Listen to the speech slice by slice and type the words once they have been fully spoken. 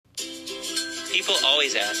People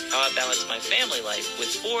always ask how I balance my family life with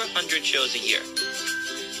 400 shows a year.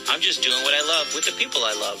 I'm just doing what I love with the people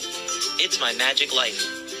I love. It's my magic life.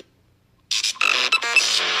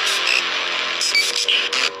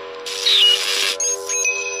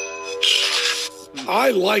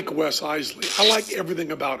 I like Wes Isley. I like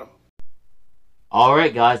everything about him. All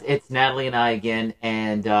right, guys, it's Natalie and I again,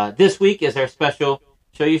 and this week is our special,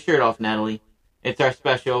 show your shirt off, Natalie. It's our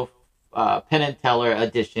special Penn and Teller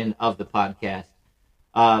edition of the podcast.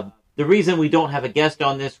 The reason we don't have a guest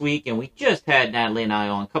on this week, and we just had Natalie and I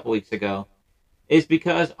on a couple weeks ago, is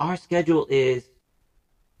because our schedule is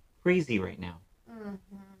crazy right now.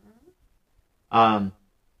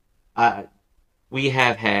 We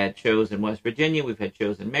have had shows in West Virginia, we've had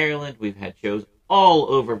shows in Maryland, we've had shows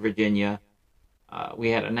all over Virginia. We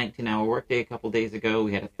had a 19-hour workday a couple days ago.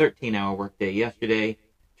 We had a 13-hour workday yesterday.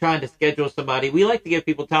 Trying to schedule somebody. We like to give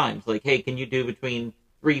people times. Like, hey, can you do between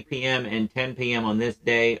 3 p.m. and 10 p.m. on this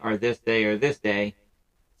day, or this day, or this day?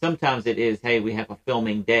 Sometimes it is, hey, we have a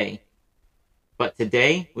filming day. But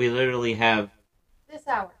today, we literally have... This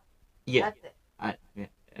hour. Yeah. That's it.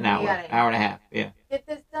 An hour and a half, yeah. Get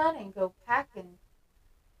this done and go pack and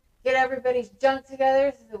get everybody's junk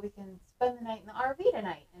together so that we can spend the night in the RV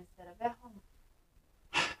tonight instead of at home.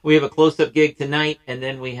 We have a close-up gig tonight, and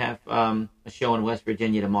then we have a show in West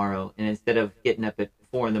Virginia tomorrow. And instead of getting up at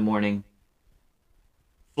 4 in the morning,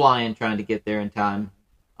 flying, trying to get there in time,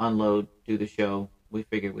 unload, do the show, we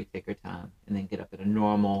figured we'd take our time and then get up at a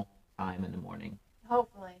normal time in the morning.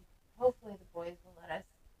 Hopefully the boys will let us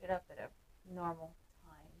get up at a normal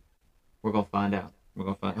time. We're going to find out.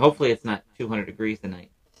 Hopefully it's not 200 degrees tonight.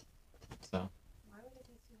 So. Why would it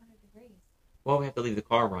be 200 degrees? Well, we have to leave the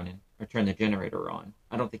car running or turn the generator on.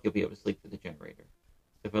 I don't think you'll be able to sleep through the generator.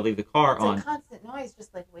 So if I leave the car on... It's a constant noise,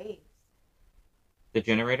 just like waves. The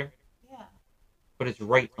generator? Yeah. But it's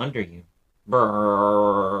right under you.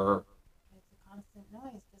 Brrr. It's a constant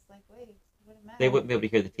noise, just like waves. It wouldn't matter. They wouldn't be able to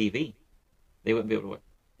hear the TV. They wouldn't be able to what?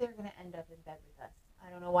 They're going to end up in bed with us. I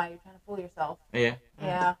don't know why you're trying to fool yourself. Yeah.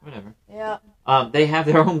 Yeah. Whatever. Yeah. They have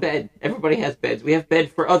their own bed. Everybody has beds. We have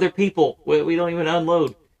beds for other people. We don't even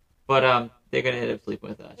unload. But they're going to end up sleeping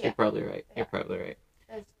with us. Yeah. You're probably right. Yeah. You're probably right.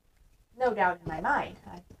 There's no doubt in my mind.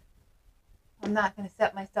 I'm not going to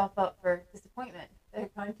set myself up for disappointment. They're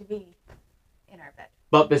going to be in our bed.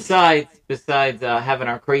 But besides having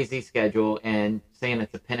our crazy schedule and saying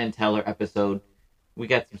it's a Penn and Teller episode, we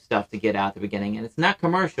got some stuff to get out at the beginning. And it's not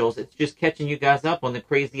commercials. It's just catching you guys up on the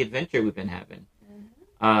crazy adventure we've been having.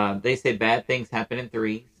 Mm-hmm. They say bad things happen in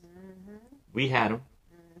threes. Mm-hmm. We had them.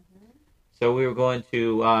 Mm-hmm. So we were going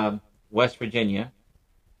to West Virginia.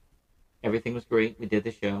 Everything was great. We did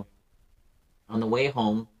the show. On the way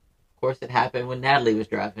home, of course, it happened when Natalie was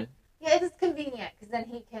driving. Yeah, it is convenient because then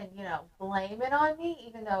he can, blame it on me,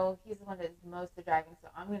 even though he's the one that's most of driving. So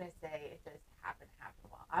I'm going to say it just happened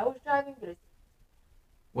while I was driving, but it's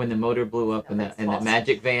when the motor blew up in the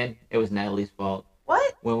magic van, it was Natalie's fault.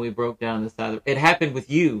 What? When we broke down the side of it happened with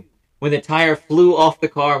you. When the tire flew off the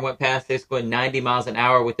car and went past us going 90 miles an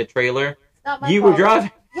hour with the trailer, it's not my you fault. Were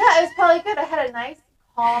driving. Yeah, it was probably good. I had a nice,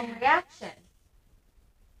 calm reaction.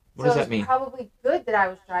 What does that mean? It's probably good that I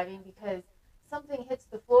was driving because something hits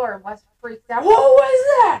the floor and Wes freaks out. What was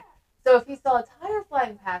that? So if he saw a tire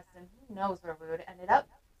flying past him, who knows where we would have ended up.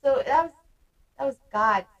 So that was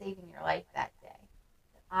God saving your life that day.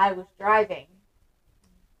 I was driving.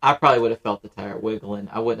 I probably would have felt the tire wiggling.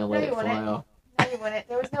 I wouldn't have let it fly off. No, you wouldn't.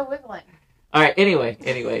 There was no wiggling. All right.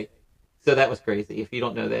 Anyway. So that was crazy. If you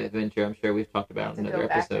don't know that adventure, I'm sure we've talked about it in another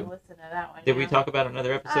episode. And listen to that one. Did we talk about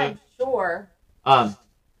another episode? I'm sure.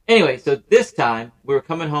 Anyway, so this time we were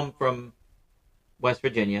coming home from West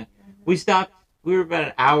Virginia. Mm-hmm. We stopped. We were about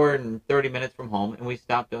an hour and 30 minutes from home, and we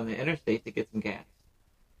stopped on the interstate to get some gas.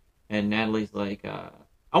 And Natalie's like,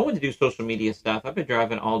 I want to do social media stuff. I've been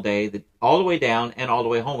driving all day, all the way down and all the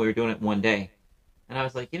way home. We were doing it in one day. And I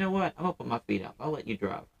was like, you know what? I'm going to put my feet up. I'll let you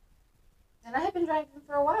drive. And I had been driving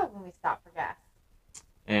for a while when we stopped for gas.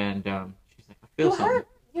 And she's like, I feel something.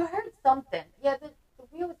 You heard something. Yeah, the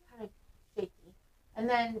wheel was kind of shaky. And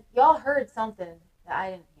then y'all heard something that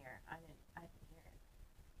I didn't hear. I didn't hear it.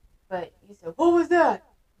 But you said, what was that?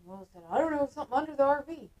 And Will said, I don't know, something under the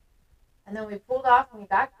RV. And then we pulled off and we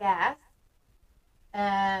got gas.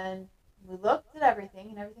 And we looked at everything,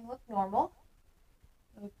 and everything looked normal.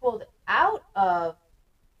 And we pulled out of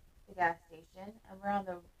the gas station, and we're on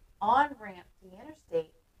the on-ramp to the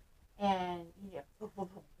interstate, and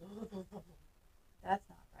that's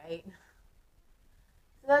not right.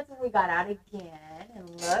 So that's when we got out again and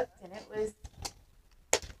looked, and it was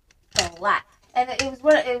black. And it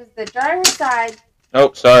was the driver's side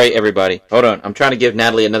Oh, sorry, everybody. Hold on. I'm trying to give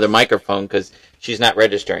Natalie another microphone because she's not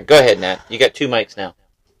registering. Go ahead, Nat. You got 2 mics now.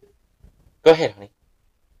 Go ahead, honey.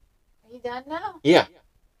 Are you done now? Yeah.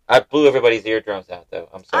 I blew everybody's eardrums out, though.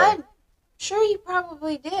 I'm sorry. I'm sure you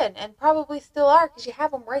probably did, and probably still are, because you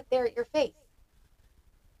have them right there at your face.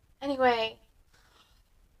 Anyway,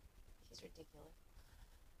 he's ridiculous.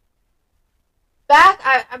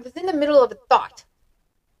 I was in the middle of a thought.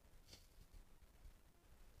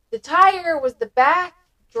 The tire was the back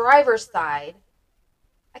driver's side.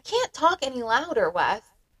 I can't talk any louder, Wes.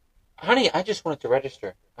 Honey, I just wanted to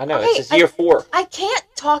register. I know, Okay, this is year 4. I can't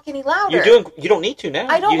talk any louder. You don't need to now.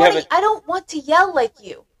 I don't want to yell like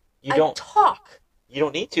you. You don't talk. You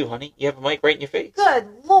don't need to, honey. You have a mic right in your face. Good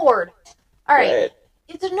Lord. All right.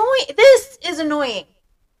 It's annoying. This is annoying.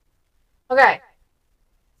 Okay.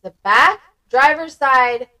 The back driver's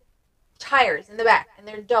side tires in the back, and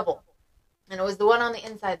they're double. And it was the one on the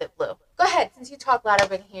inside that blew. Go ahead. Since you talk louder,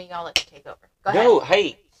 I can hear you. I'll let you take over. Go ahead. No,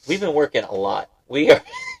 hey, we've been working a lot. We are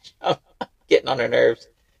getting on our nerves.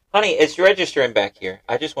 Honey, it's registering back here.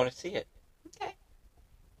 I just want to see it. Okay.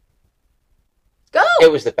 Go!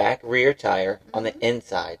 It was the back rear tire on the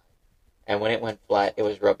inside. And when it went flat, it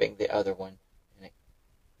was rubbing the other one. And it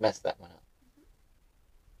messed that one up.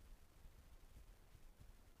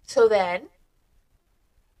 So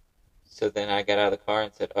then I got out of the car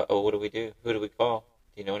and said, uh-oh, what do we do? Who do we call?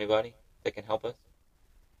 Do you know anybody that can help us?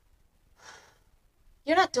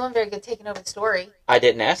 You're not doing very good taking over the story. I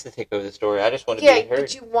didn't ask to take over the story. I just wanted to be heard. Yeah,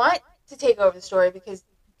 but you want to take over the story because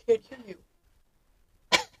I can't hear you.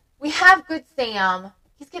 We have Good Sam.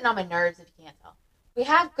 He's getting on my nerves if you can't tell. We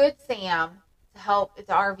have Good Sam to help. It's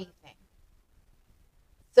an RV thing.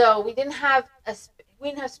 So we didn't have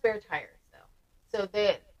spare tires though. So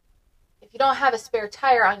if you don't have a spare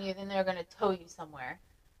tire on you, then they're going to tow you somewhere.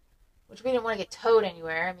 Which we didn't want to get towed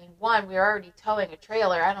anywhere. I mean, one, we were already towing a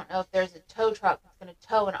trailer. I don't know if there's a tow truck that's going to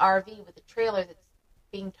tow an RV with a trailer that's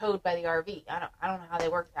being towed by the RV. I don't know how they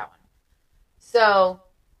work that one. So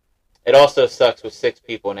it also sucks with 6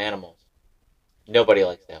 people and animals. Nobody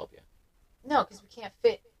likes to help you. No, because we can't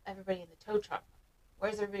fit everybody in the tow truck.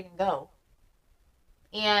 Where's everybody going to go?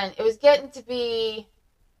 And it was getting to be,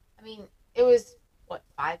 I mean, it was,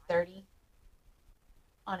 5:30?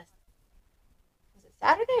 Honestly. Was it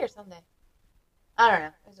Saturday or Sunday? I don't know.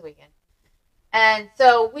 It was a weekend. And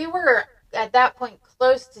so we were, at that point,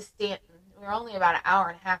 close to Stanton. We were only about an hour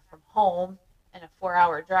and a half from home and a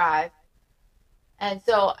 4-hour drive. And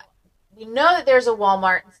so we know that there's a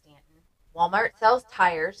Walmart in Stanton. Walmart sells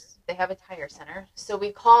tires. They have a tire center. So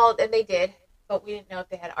we called, and they did, but we didn't know if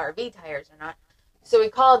they had RV tires or not. So we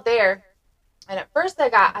called there. And at first I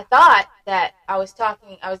thought that I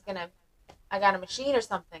got a machine or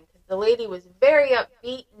something. Because the lady was very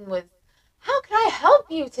upbeat and was, how can I help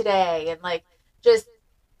you today? And just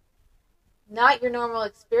not your normal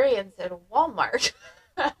experience at a Walmart.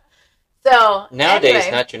 So nowadays,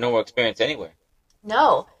 anyway, not your normal experience anywhere.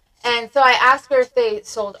 No. And so I asked her if they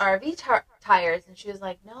sold RV tires, and she was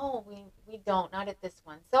like, no, we don't, not at this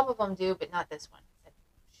one. Some of them do, but not this one. I said,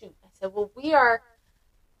 shoot. I said, well,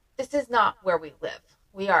 this is not where we live.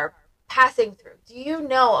 We are passing through. Do you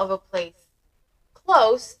know of a place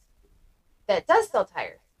close that does sell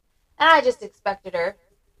tires? And I just expected her.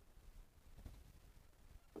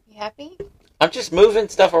 You happy? I'm just moving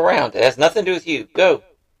stuff around. It has nothing to do with you. Go.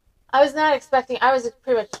 I was pretty much expecting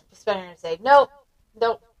her to say, nope,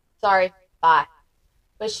 sorry, bye.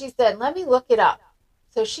 But she said, let me look it up.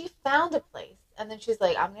 So she found a place, and then she's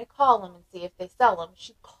like, I'm going to call them and see if they sell them.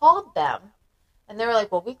 She called them, and they were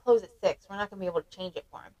like, well, we close at 6. We're not going to be able to change it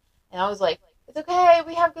for them. And I was like, it's okay,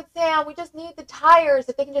 we have Good Sam. We just need the tires.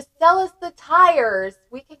 If they can just sell us the tires,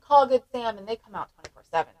 we can call Good Sam, and they come out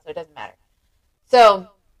 24/7, so it doesn't matter. So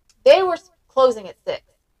they were closing at 6.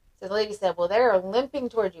 So the lady said, well, they're limping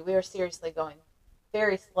towards you. We were seriously going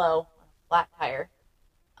very slow on a flat tire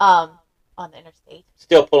on the interstate.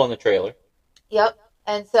 Still pulling the trailer. Yep.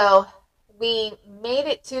 And so we made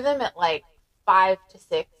it to them at 5 to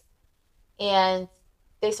 6, and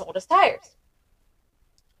they sold us tires.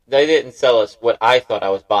 They didn't sell us what I thought I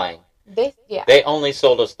was buying. They only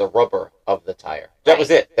sold us the rubber of the tire. That was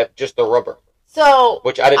it. Just the rubber. So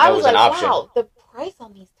which I didn't know was an option. Wow, the price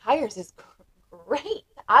on these tires is great.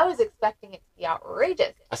 I was expecting it to be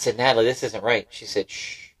outrageous. I said, Natalie, this isn't right. She said,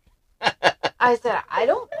 shh. I said, I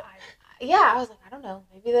was like, I don't know.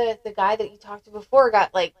 Maybe the guy that you talked to before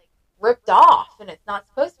got ripped off, and it's not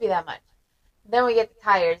supposed to be that much. And then we get the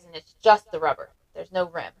tires, and it's just the rubber. There's no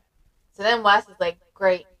rim. So then Wes is like,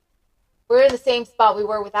 great. We're in the same spot we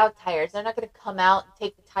were without tires. They're not going to come out and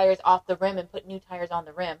take the tires off the rim and put new tires on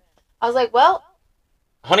the rim. I was like, well,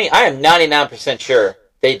 Honey, I am 99% sure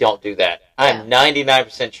they don't do that. I am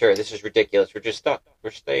 99% sure this is ridiculous. We're just stuck.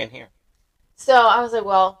 We're staying here. So I was like,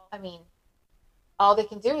 well, I mean, all they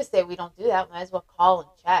can do is say we don't do that. Might as well call and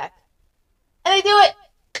check. And they do it.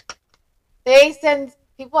 They send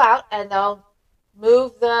people out and they'll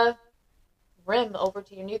move the rim over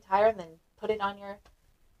to your new tire and then put it on your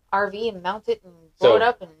RV and mount it and blow it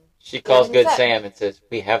up. And she calls Good Sam and says,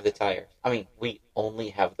 we have the tires. I mean, we only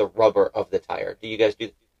have the rubber of the tire. Do you guys do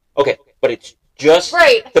that? Okay, but it's just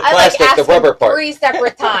the plastic, the rubber part. 3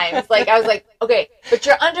 separate times. I was like, okay, but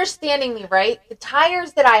you're understanding me, right? The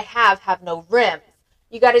tires that I have no rims.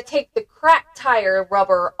 You got to take the cracked tire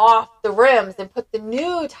rubber off the rims and put the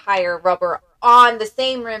new tire rubber on the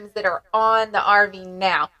same rims that are on the RV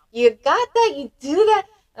now. You got that? You do that?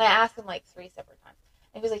 And I asked him 3 separate times.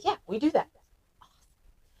 And he was like, yeah, we do that.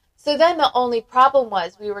 So then the only problem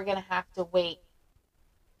was we were going to have to wait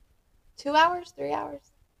 2 hours, 3 hours.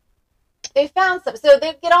 They found some. So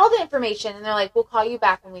they get all the information and they're like, we'll call you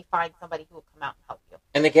back when we find somebody who will come out and help you.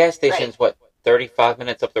 And the gas station's, 35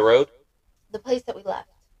 minutes up the road? The place that we left.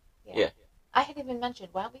 Yeah. I had even mentioned,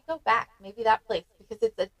 why don't we go back? Maybe that place. Because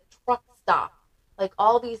it's a truck stop.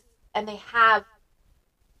 All these, and they have,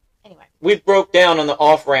 anyway. We broke down on the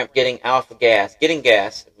off-ramp getting gas.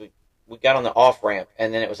 We got on the off-ramp,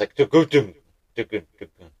 and then it was like, and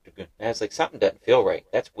I was like, something doesn't feel right.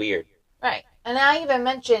 That's weird. Right. And I even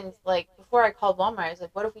mentioned, before I called Walmart, I was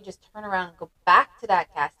like, what if we just turn around and go back to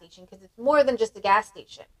that gas station? Because it's more than just a gas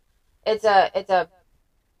station. It's a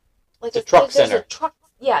truck center.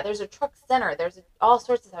 There's a truck center. There's all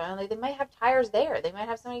sorts of stuff. They might have tires there. They might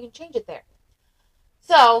have somebody who can change it there.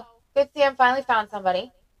 So, Good Sam finally found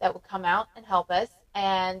somebody that would come out and help us.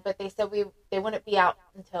 But they said they wouldn't be out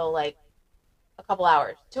until a couple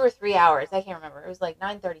hours, 2 or 3 hours. I can't remember. It was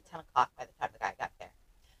 9:30, 10 o'clock by the time the guy got there.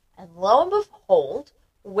 And lo and behold,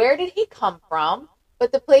 where did he come from?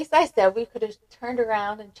 But the place I said we could have turned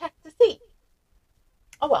around and checked to see.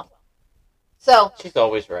 Oh well. So she's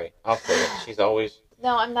always right. I'll say it. She's always.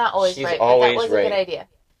 No, I'm not always she's right. Always but that was right. a good idea.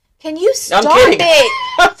 Can you stop I'm kidding.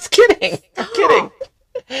 it? I was kidding. Stop. I'm kidding.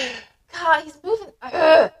 God, he's moving.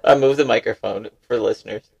 I moved the microphone for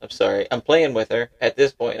listeners. I'm sorry. I'm playing with her. At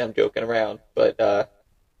this point, I'm joking around. But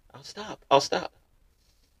I'll stop. It's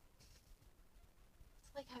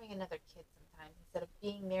like having another kid sometimes instead of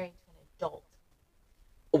being married to an adult.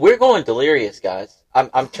 We're going delirious, guys.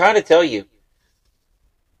 I'm trying to tell you.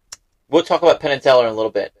 We'll talk about Penn and Teller in a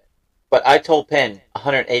little bit. But I told Penn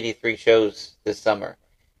 183 shows this summer.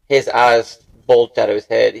 His eyes bulged out of his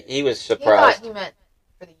head. He was surprised. He thought he meant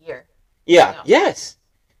for the year. Yeah, yes.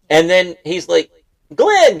 And then he's like,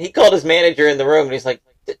 Glenn! He called his manager in the room and he's like,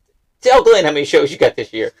 tell Glenn how many shows you got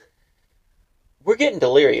this year. We're getting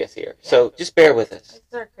delirious here, so just bear with us.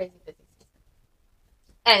 It's our crazy busy season.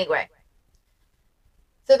 Anyway.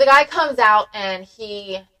 So the guy comes out and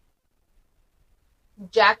he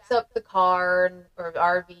jacks up the car or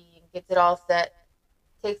RV and gets it all set,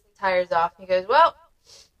 takes the tires off, and he goes, well,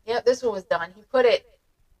 this one was done. He put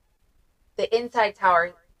the inside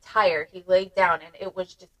tire, he laid down, and it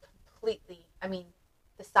was just completely,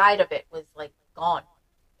 the side of it was, gone.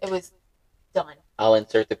 It was done. I'll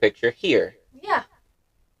insert the picture here. Yeah.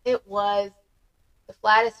 It was the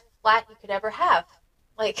flattest flat you could ever have.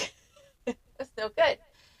 It was no good.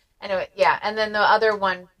 Anyway, yeah, and then the other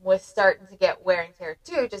one was starting to get wear and tear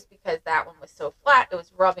too, just because that one was so flat. It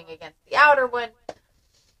was rubbing against the outer one.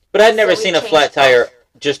 But I'd never seen a flat tire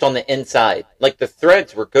just on the inside. The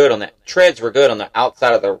treads were good on the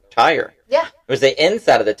outside of the tire. Yeah. It was the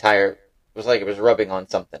inside of the tire. It was like it was rubbing on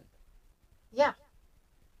something. Yeah.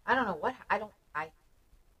 I don't know what, I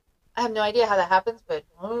have no idea how that happens, but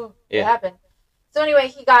it happened. So anyway,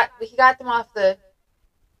 he got them off the...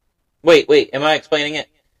 Wait, am I explaining it?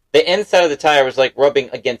 The inside of the tire was rubbing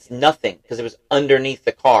against nothing because it was underneath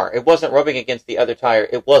the car. It wasn't rubbing against the other tire.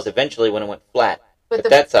 It was eventually when it went flat. But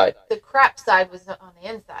that side. The crap side was on the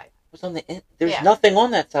inside. It was on the There's nothing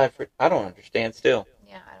on that side for... I don't understand still.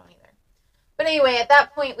 Yeah, I don't either. But anyway, at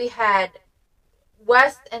that point we had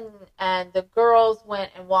Wes and the girls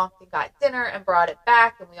went and walked and got dinner and brought it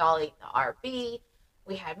back, and we all ate in the RV.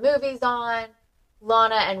 We had movies on.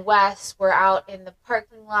 Lana and Wes were out in the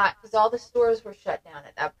parking lot because all the stores were shut down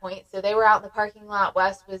at that point. So they were out in the parking lot.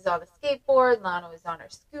 Wes was on the skateboard. Lana was on her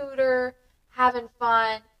scooter, having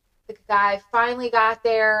fun. The guy finally got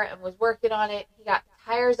there and was working on it. He got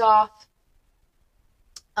the tires off.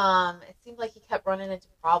 It seemed like he kept running into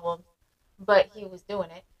problems, but he was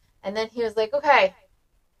doing it. And then he was like, okay,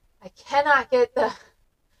 I cannot get the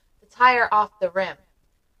tire off the rim.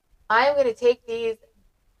 I am going to take these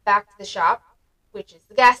back to the shop, which is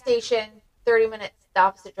the gas station, 30 minutes the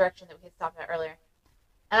opposite direction that we had stopped at earlier.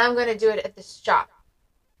 And I'm going to do it at the shop.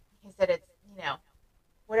 He said it's,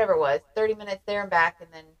 whatever it was, 30 minutes there and back, and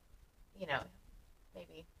then,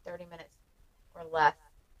 maybe 30 minutes or less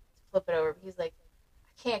to flip it over. But he's like,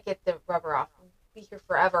 I can't get the rubber off. I'll be here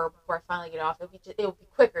forever before I finally get off. It would be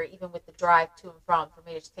quicker, even with the drive to and from, for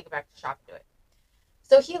me to just take it back to the shop and do it.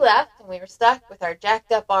 So he left, and we were stuck with our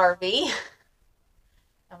jacked up RV,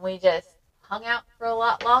 and we just hung out for a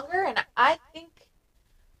lot longer, and I think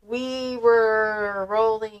we were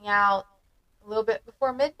rolling out a little bit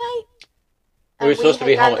before midnight. We were supposed to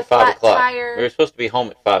be home at 5 o'clock. We were supposed to be home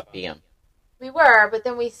at 5 p.m. We were, but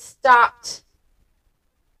then we stopped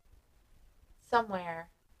somewhere,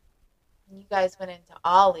 and you guys went into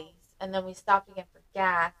Ollie's, and then we stopped again for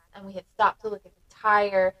gas, and we had stopped to look at the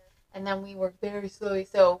tire, and then we were very slowly,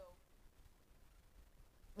 so,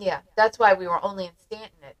 yeah, that's why we were only in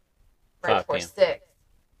Stanton at right before 6.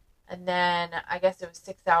 And then I guess it was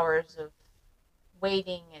 6 hours of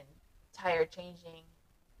waiting and tire changing.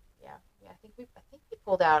 Yeah, I think we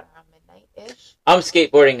pulled out around midnight-ish. I'm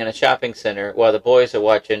skateboarding in a shopping center while the boys are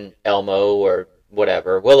watching Elmo or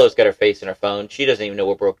whatever. Willow's got her face in her phone. She doesn't even know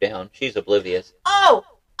we broke down. She's oblivious. Oh!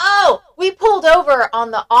 We pulled over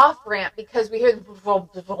on the off-ramp because we heard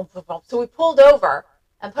the so we pulled over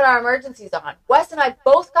and put our emergencies on. Wes and I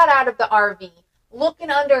both got out of the RV,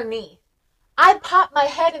 looking underneath. I popped my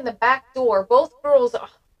head in the back door, both girls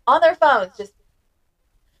on their phones, and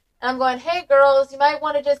I'm going, hey girls, you might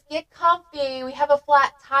want to just get comfy. We have a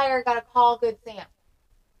flat tire, gotta call Good Sam.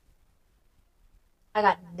 I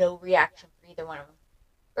got no reaction for either one of them.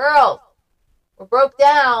 Girls, we're broke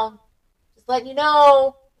down. Just letting you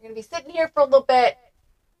know, you're going to be sitting here for a little bit.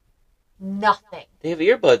 Nothing. They have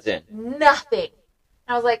earbuds in. Nothing. And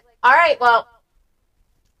I was like, all right, well,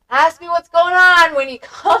 ask me what's going on when you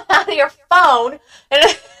come out of your phone. And I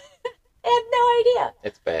had no idea.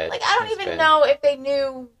 It's bad. Like, I don't even know if they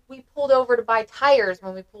knew we pulled over to buy tires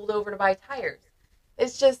when we pulled over to buy tires.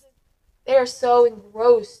 It's just, they're so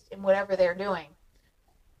engrossed in whatever they're doing.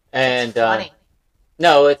 And, it's funny.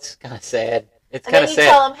 No, it's kind of sad. It's kind of sad. And then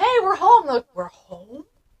you tell them, hey, we're home. They're like, we're home?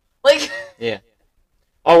 Like, yeah.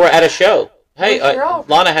 Oh, we're at a show. Hey, Well,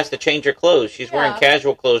 Lana has to change her clothes. She's wearing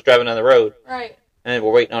casual clothes driving down the road. right. And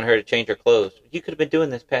we're waiting on her to change her clothes. You could have been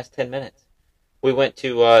doing this past 10 minutes. We went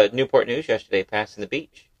to Newport News yesterday, passing the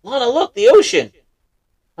beach. Lana, look, the ocean.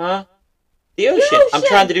 Huh? The ocean. I'm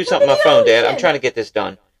trying to do something on my phone, Dad. I'm trying to get this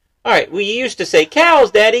done. All right, we used to say,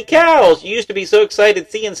 cows, Daddy, cows. You used to be so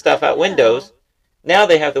excited seeing stuff out windows. Now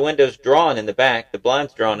they have the windows drawn in the back, the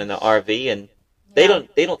blinds drawn in the RV, and they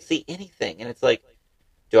don't see anything. And it's like,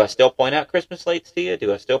 do I still point out Christmas lights to you?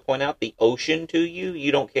 Do I still point out the ocean to you?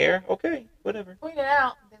 You don't care? Okay, whatever. Point it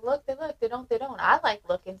out. They look. They don't. I like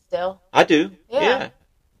looking still. I do. Yeah.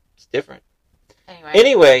 It's different.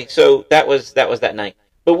 Anyway, so that was that night.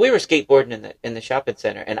 But we were skateboarding in the shopping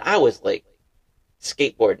center, and I was like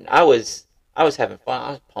skateboarding. I was having fun.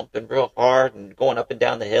 I was pumping real hard and going up and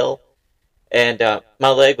down the hill. And my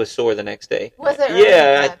leg was sore the next day. Was it really?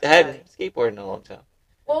 Yeah, I hadn't skateboarded in a long time.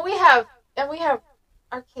 Well, we have,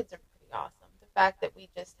 our kids are pretty awesome. The fact that we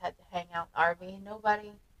just had to hang out in the RV and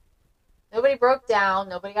nobody broke down,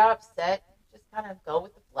 nobody got upset. Just kind of go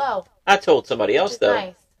with the flow. I told somebody else, though,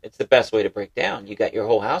 nice. It's the best way to break down. You got your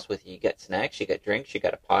whole house with you. You got snacks, you got drinks, you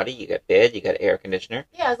got a potty, you got bed, you got air conditioner.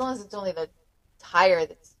 Yeah, as long as it's only the tire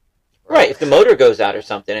that's broke. Right, if the motor goes out or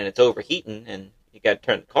something and it's overheating and you got to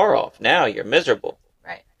turn the car off, now you're miserable.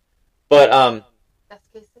 Right. But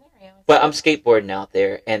best case scenario. But I'm skateboarding out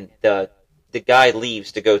there, and the guy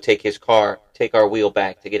leaves to go take our wheel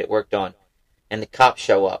back to get it worked on, and the cops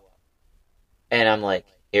show up, and I'm like,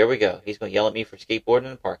 here we go. He's going to yell at me for skateboarding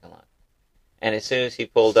in the parking lot. And as soon as he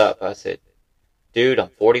pulled up, I said, dude, I'm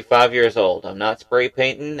 45 years old. I'm not spray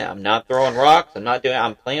painting. I'm not throwing rocks.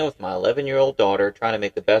 I'm playing with my 11-year-old daughter, trying to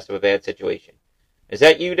make the best of a bad situation. Is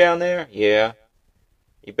that you down there? Yeah.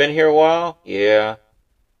 You been here a while? Yeah.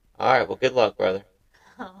 All right, well, good luck, brother.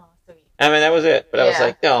 Oh, sweet. I mean, that was it. But I was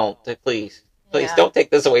like, don't, please Yeah. don't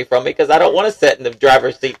take this away from me, because I don't want to sit in the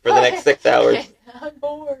driver's seat for the next 6 hours. I'm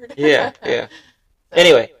bored. Yeah.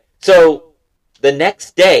 Anyway, so the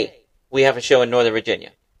next day, we have a show in Northern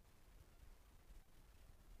Virginia.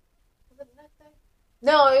 Was it the next day?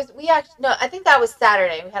 No, I think that was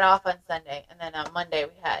Saturday. We had off on Sunday, and then on Monday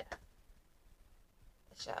we had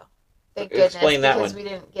the show. Thank goodness, Explain that because one. we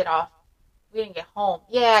didn't get off. We didn't get home.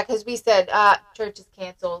 Yeah, because we said church is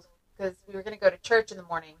canceled because we were going to go to church in the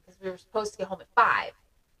morning because we were supposed to get home at 5,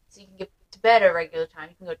 so you can get to bed at a regular time.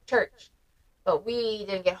 You can go to church, but we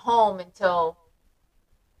didn't get home until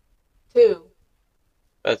 2.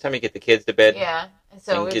 By the time you get the kids to bed, Yeah, and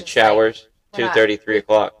so and it get was showers. 2:30, 3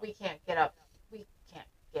 o'clock. We can't get up. We can't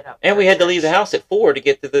get up. And we had to leave the house at 4 to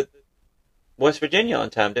get to the West Virginia on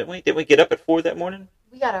time, didn't we? Didn't we get up at 4 that morning?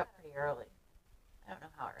 We got up pretty early. I don't know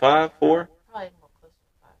how early. 5, 4? Probably more close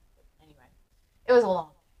to 5. But anyway, it was a long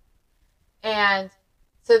day. And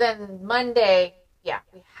so then Monday,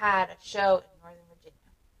 we had a show in Northern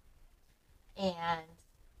Virginia. And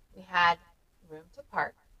we had room to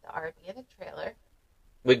park the RV and the trailer.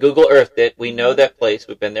 We Google Earthed it. We know that place.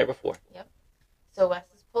 We've been there before. Yep. So Wes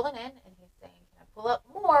is pulling in, and he's saying, can I pull up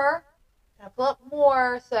more? Can I pull up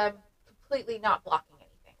more so I'm completely not blocking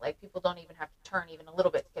anything? Like, people don't even have to turn even a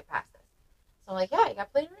little bit to get past this. So I'm like, yeah, you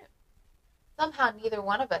got plenty of room. Somehow neither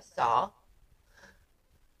one of us saw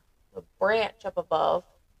the branch up above.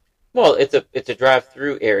 Well, it's a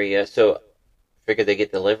drive-through area, so I figure they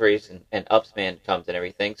get deliveries and Upsman comes and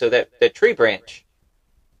everything. So that tree branch,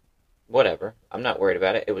 whatever, I'm not worried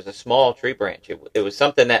about it. It was a small tree branch. It was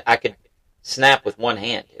something that I could snap with one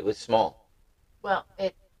hand. It was small. Well,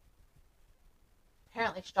 it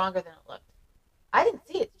apparently stronger than it looked. I didn't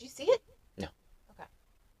see it. Did you see it? No. Okay.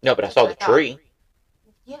 No, but I saw the tree.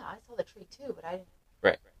 Yeah, I saw the tree too, but I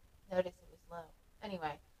didn't notice it was low.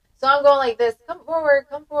 Anyway, so I'm going like this. Come forward.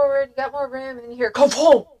 You got more room. And then you hear, come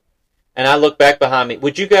home. And I look back behind me.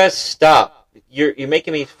 Would you guys stop? You're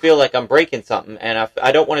making me feel like I'm breaking something, and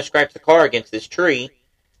I don't want to scratch the car against this tree.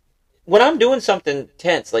 When I'm doing something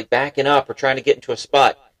tense, like backing up or trying to get into a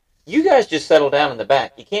spot, you guys just settle down in the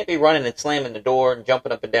back. You can't be running and slamming the door and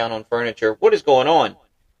jumping up and down on furniture. What is going on?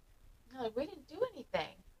 No, we didn't do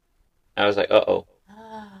anything. I was like, uh-oh.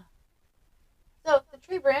 So the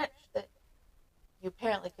tree branch that you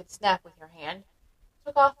apparently could snap with your hand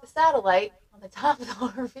took off the satellite on the top of the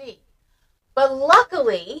RV. But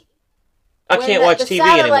luckily, I can't watch TV anymore.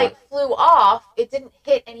 The satellite flew off. It didn't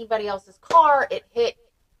hit anybody else's car. It hit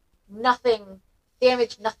nothing,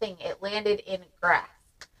 damaged nothing. It landed in grass.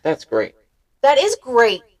 That's great. That is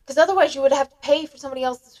great, because otherwise you would have to pay for somebody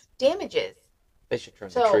else's damages. They should trim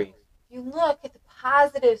the trees. If you look at the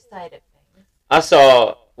positive side of things. I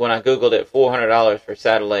saw, when I Googled it, $400 for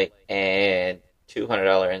satellite and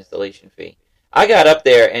 $200 installation fee. I got up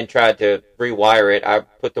there and tried to rewire it. I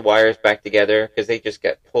put the wires back together because they just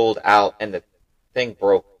got pulled out and the thing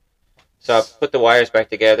broke. So I put the wires back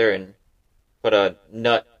together and put a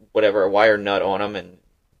wire nut on them and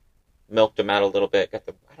milked them out a little bit.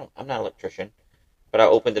 I'm not an electrician, but I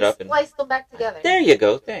opened it up and spliced them back together. There you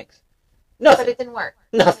go. Thanks. Nothing. But it didn't work.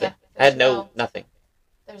 Nothing. Yeah, Had nothing.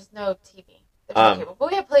 There's no TV. There's no cable. But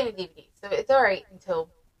we have plenty of DVDs, so it's all right until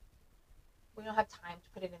we don't have time to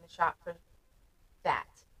put it in the shop for that.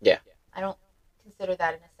 Yeah. I don't consider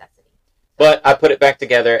that a necessity. But I put it back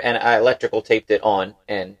together and I electrical taped it on,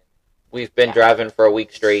 and we've been driving for a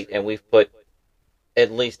week straight, and we've put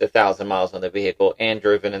at least 1,000 miles on the vehicle and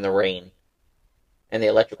driven in the rain, and the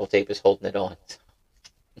electrical tape is holding it on.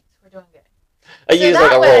 We're doing good. I use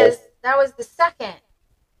like a roll. That was the second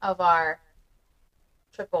of our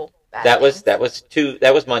triple bad That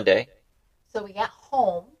things. was Monday. So we got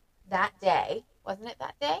home that day. Wasn't it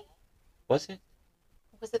that day? Was it?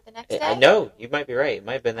 Was it the next day? No, you might be right. It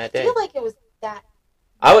might have been that day. I feel like it was that.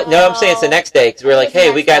 No, I'm saying it's the next day because we were like,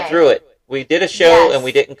 hey, we got through it. We did a show and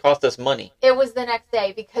we didn't cost us money. It was the next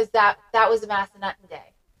day because that was a Massanutten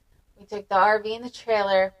day. We took the RV and the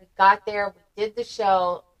trailer. We got there. We did the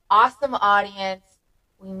show. Awesome audience.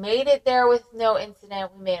 We made it there with no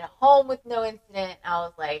incident. We made it home with no incident. I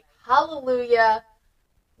was like, hallelujah.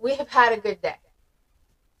 We have had a good day.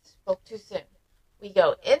 Spoke too soon. We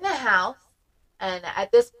go in the house, and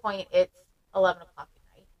at this point, it's 11 o'clock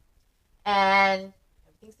at night. And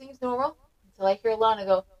everything seems normal until I hear Lana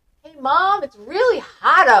go, hey, Mom, it's really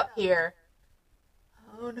hot up here.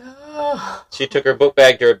 Oh, no. She took her book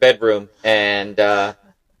bag to her bedroom, and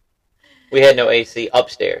we had no AC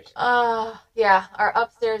upstairs. Yeah, our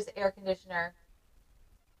upstairs air conditioner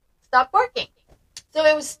stopped working. So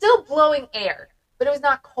it was still blowing air, but it was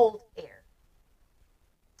not cold air.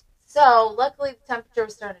 So luckily the temperature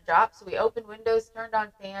was starting to drop, so we opened windows, turned on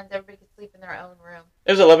fans, everybody could sleep in their own room.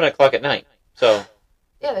 It was 11 o'clock at night, so...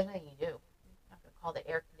 Yeah, there's nothing you do. You're not going to call the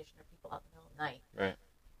air conditioner people out in the middle of the night. Right.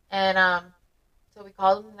 And so we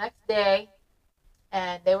called them the next day,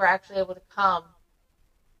 and they were actually able to come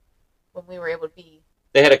when we were able to be.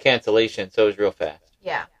 They had a cancellation, so it was real fast.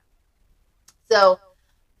 Yeah. So,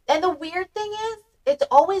 and the weird thing is, it's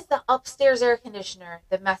always the upstairs air conditioner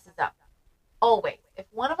that messes up. Always. If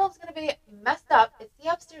one of them's going to be messed up, it's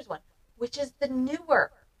the upstairs one, which is the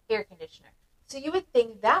newer air conditioner. So you would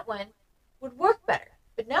think that one would work better.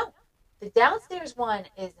 But no. The downstairs one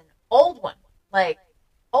is an old one. Like,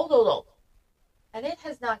 old. And it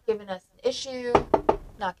has not given us an issue,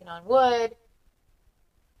 knocking on wood.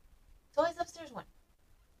 It's always the upstairs one.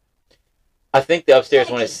 I think the upstairs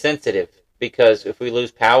one is sensitive because if we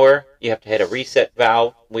lose power, you have to hit a reset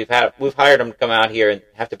valve. We've hired them to come out here and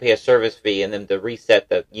have to pay a service fee and then to reset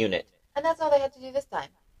the unit. And that's all they had to do this time.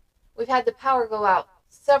 We've had the power go out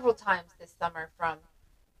several times this summer from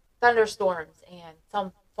thunderstorms and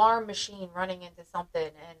some farm machine running into something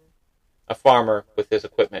and a farmer with his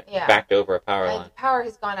equipment backed over a power line. The power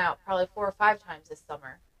has gone out probably 4 or 5 times this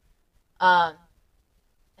summer. And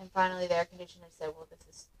finally the air conditioner said, well, this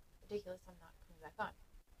is ridiculous. I'm not coming back on,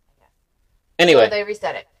 I guess. Anyway. So they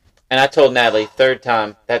reset it. And I told Natalie, 3rd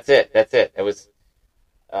time, that's it. It was...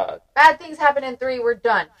 bad things happen in 3, we're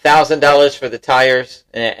done. $1,000 for the tires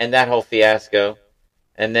and that whole fiasco.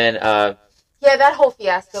 And then... yeah, that whole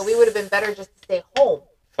fiasco. We would have been better just to stay home.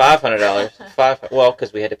 $500. Well,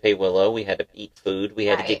 because we had to pay Willow, we had to eat food, we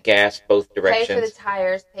had to get gas both directions. Pay for the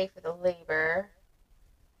tires, pay for the labor.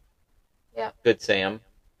 Yep. Good Sam.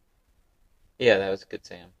 Yeah, that was good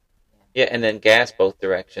Sam. Yeah, and then gas both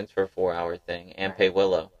directions for a 4-hour thing, and pay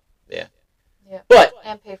Willow. Yeah. Yeah. But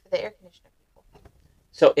and pay for the air conditioner people.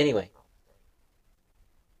 So anyway,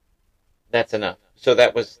 that's enough. So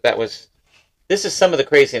that was. This is some of the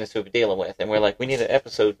craziness we've been dealing with, and we're like, we need an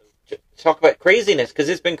episode to talk about craziness because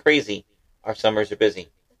it's been crazy. Our summers are busy.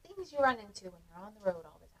 The things you run into when you're on the road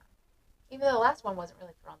all the time. Even though the last one wasn't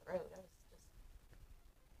really for on the road. It was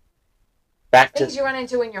just things you run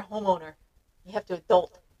into when you're a homeowner. You have to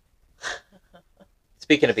adult.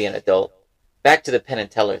 Speaking of being an adult, back to the Penn and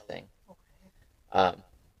Teller thing. Okay.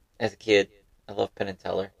 As a kid, I loved Penn and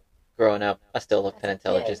Teller. Growing up, I still love Penn and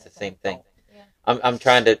Teller, just the same thing. Yeah. I'm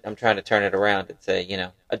trying to turn it around and say,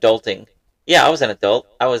 adulting. Yeah, I was an adult.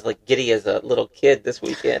 I was like giddy as a little kid this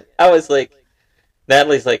weekend. I was like,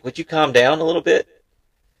 Natalie's like, would you calm down a little bit?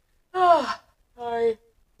 Oh, sorry.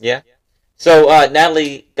 Yeah. So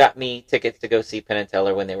Natalie got me tickets to go see Penn and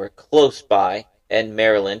Teller when they were close by in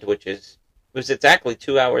Maryland, which was exactly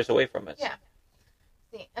 2 hours away from us. Yeah.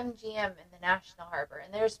 The MGM in the National Harbor,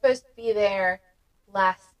 and they were supposed to be there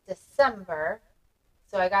last December,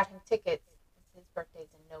 so I got him tickets. His birthday's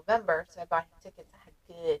in November, so I bought him tickets. I had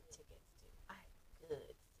good tickets, too. I had good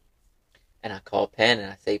seats. And I call Penn,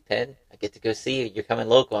 and I say, Penn, I get to go see you. You're coming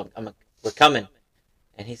local. We're coming.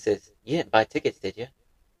 And he says, you didn't buy tickets, did you?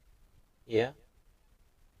 Yeah.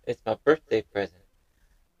 It's my birthday present.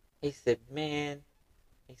 He said, man.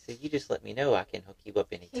 He said, you just let me know. I can hook you up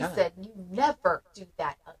anytime. He said, you never do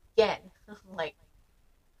that again. I'm like,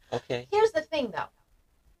 okay. Here's the thing, though.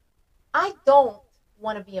 I don't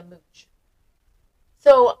want to be a mooch.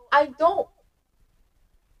 So I don't.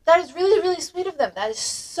 That is really, really sweet of them. That is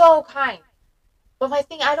so kind. But my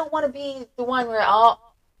thing, I don't want to be the one where,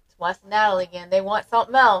 it's Wes and Natalie again. They want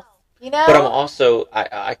something else. But I'm also,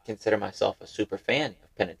 I consider myself a super fan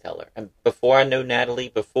of Penn and Teller. And before I knew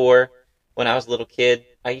Natalie, when I was a little kid,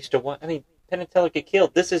 I used to Penn and Teller get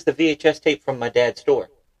killed. This is the VHS tape from my dad's store.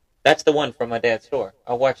 That's the one from my dad's store.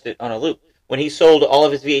 I watched it on a loop. When he sold all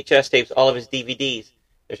of his VHS tapes, all of his DVDs,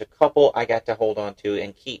 there's a couple I got to hold on to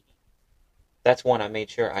and keep. That's one I made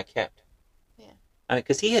sure I kept. Yeah.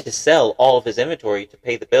 Because he had to sell all of his inventory to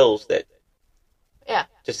pay the bills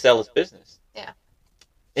to sell his business. Yeah.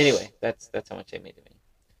 Anyway, that's how much they made to me.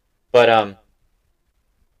 But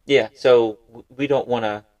yeah. So we don't want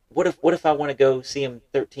to. What if I want to go see him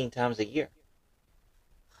 13 times a year?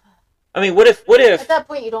 What if? At that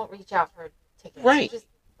point, you don't reach out for tickets. Right. You just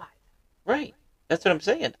buy them. Right. That's what I'm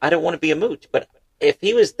saying. I don't want to be a mooch, but if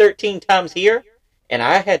he was 13 times here and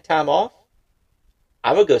I had time off,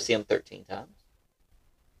 I would go see him 13 times.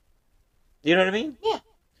 You know what I mean? Yeah.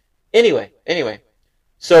 Anyway.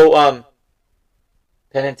 So,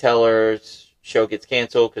 Penn and Teller's show gets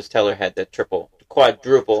canceled because Teller had the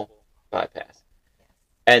quadruple bypass.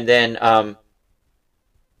 And then, the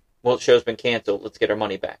show's been canceled. Let's get our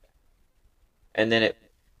money back. And then it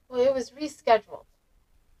was rescheduled.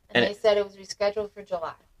 And they said it was rescheduled for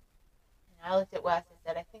July. And I looked at Wes and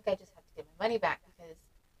said, I think I just have to get my money back because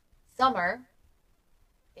summer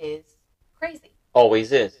is crazy.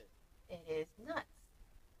 Always is. It is nuts.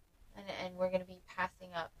 And we're going to be passing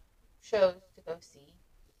up shows to go see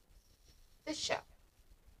this show.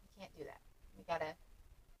 We can't do that. We got to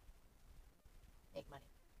make money.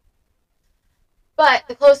 But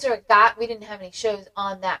the closer it got, we didn't have any shows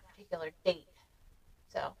on that particular date.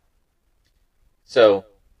 So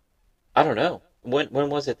I don't know. When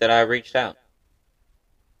was it that I reached out?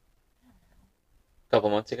 A couple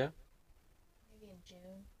months ago? Maybe in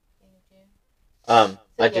June.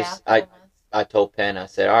 I told Penn, I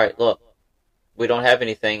said, all right, look, we don't have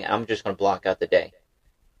anything. I'm just going to block out the day.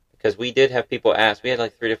 Because we did have people ask. We had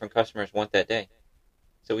like 3 different customers want that day.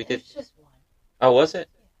 So we did. It was just one. Oh, was it?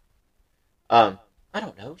 I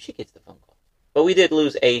don't know. She gets the phone call. But we did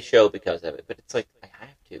lose a show because of it. But it's like, I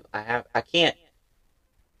have to. I can't.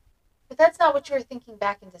 But that's not what you were thinking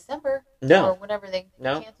back in December. No. Or whenever they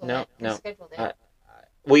canceled it. No. Scheduled it.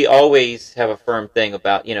 We always have a firm thing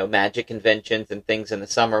about, magic conventions and things in the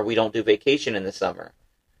summer. We don't do vacation in the summer.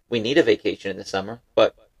 We need a vacation in the summer,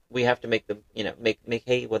 but we have to make the, make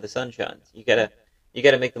hay while the sun shines. You gotta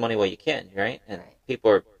make the money while you can, right? And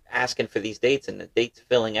people are asking for these dates, and the dates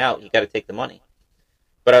filling out. You got to take the money.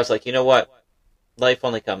 But I was like, you know what? Life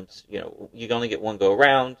only comes. You only get one go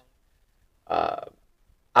around.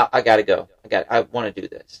 I gotta go. I want to do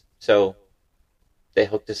this. So they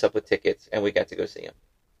hooked us up with tickets, and we got to go see them.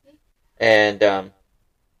 And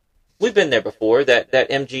we've been there before. That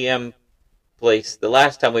MGM place. The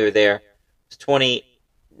last time we were there was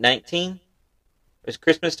 2019. It was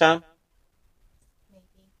Christmas time. Maybe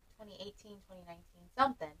 2018, 2019,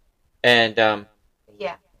 something. And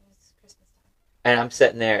yeah, it was Christmas time. And I'm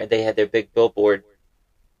sitting there, and they had their big billboard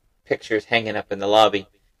pictures hanging up in the lobby,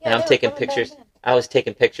 and I'm taking pictures. I was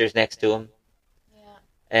taking pictures next to them. Yeah.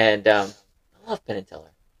 And I love Penn and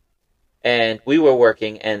Teller. And we were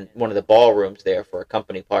working in one of the ballrooms there for a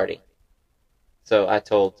company party. So I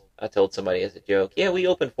told somebody as a joke, yeah, we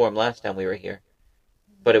opened for him last time we were here,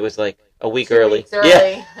 but it was like a week 2 early. Weeks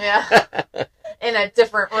early. Yeah. In a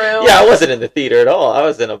different room. Yeah, I wasn't in the theater at all. I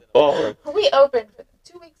was in a ballroom. We opened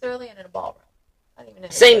 2 weeks early and in a ballroom. Not even in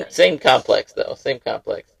the same complex though. Same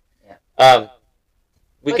complex. Yeah.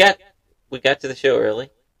 We got to the show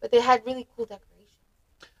early. But they had really cool decorations.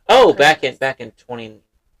 Oh, back in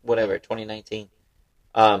 2019.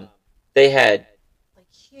 They had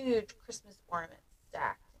like huge Christmas ornaments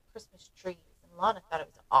stacked, Christmas trees, and Lana thought it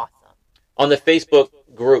was awesome. On the Facebook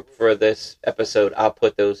group for this episode, I'll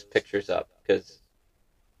put those pictures up because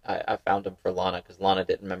I found them for Lana because Lana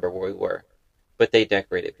didn't remember where we were, but they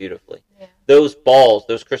decorated beautifully. Yeah. Those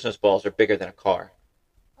Christmas balls, are bigger than a car.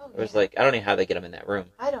 Oh, it was like, I don't know how they get them in that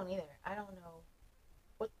room. I don't either. I don't know.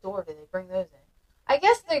 What door do they bring those in? I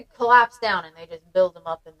guess they collapse down and they just build them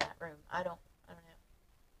up in that room. I don't know.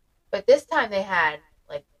 But this time they had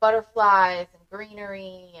like butterflies and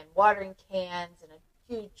greenery and watering cans and a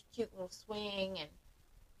huge, cute little swing, and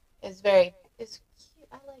it's cute.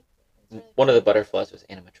 I liked it. Really One of the butterflies was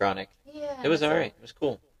animatronic. Yeah. It was alright. It was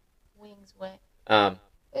cool. Wings went. It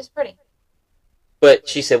was pretty. But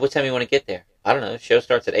she said, what time you want to get there? I don't know. The show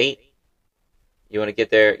starts at 8. You want to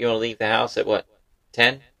get there? You want to leave the house at what?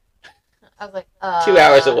 10? I was like, 2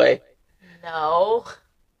 hours away. No.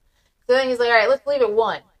 So then he's like, all right, let's leave at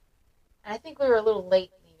 1. And I think we were a little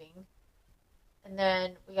late leaving. And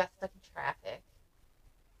then we got stuck in traffic.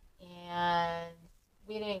 And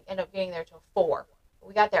we didn't end up getting there till 4. But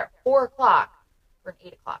we got there at 4 o'clock for an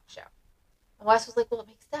 8 o'clock show. And Wes was like, well, it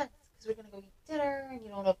makes sense because we're going to go eat dinner. And you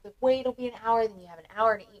don't know if the wait will be an hour. Then you have an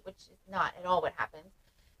hour to eat, which is not at all what happens.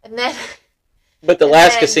 And then... But the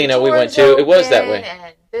last casino we went to, it was that way.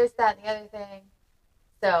 And this, that, and the other thing.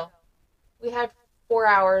 So we had 4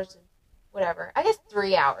 hours, whatever. I guess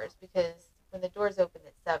 3 hours because when the doors opened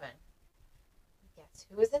at 7, guess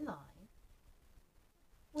who was in line?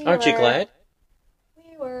 Aren't you glad?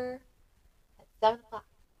 We were at 7 o'clock.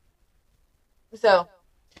 So.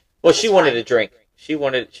 Well, she wanted a drink. She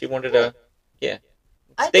wanted a, yeah.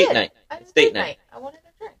 It's date night. It's date night. I wanted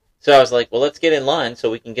a drink. So I was like, well, let's get in line so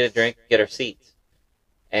we can get a drink, get our seats.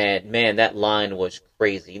 And man, that line was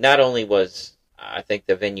crazy. Not only was, I think,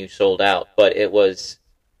 the venue sold out, but it was,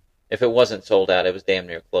 if it wasn't sold out, it was damn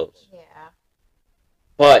near closed. Yeah.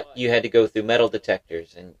 But you had to go through metal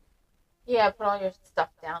detectors and... Yeah, put all your stuff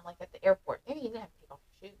down, like at the airport. Maybe you didn't have to take off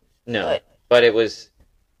your shoes. No, but it was...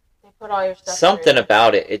 They put all your stuff something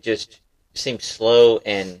about it. It just seemed slow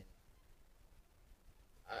and...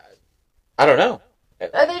 I don't know. And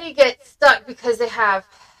then you get stuck because they have...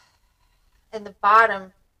 In the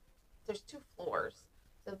bottom... There's 2 floors.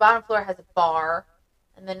 So the bottom floor has a bar,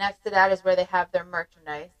 and then next to that is where they have their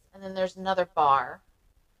merchandise, and then there's another bar.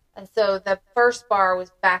 And so the first bar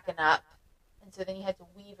was backing up, and so then you had to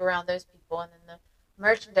weave around those people, and then the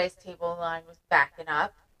merchandise table line was backing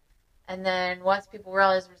up. And then once people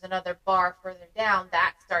realized there was another bar further down,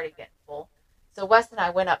 that started getting full. So Wes and I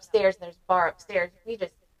went upstairs, and there's a bar upstairs.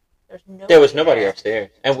 There was nobody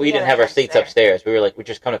upstairs, and we didn't have our seats upstairs. We were like, we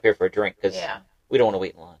just come up here for a drink because we don't want to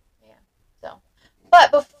wait in line. But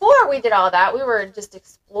before we did all that, we were just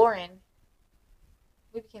exploring.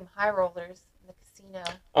 We became high rollers in the casino.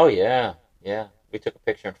 Oh, yeah. Yeah. We took a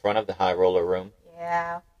picture in front of the high roller room.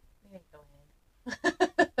 Yeah. We didn't go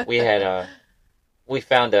in. We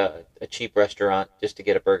found a cheap restaurant just to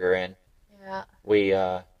get a burger in. Yeah.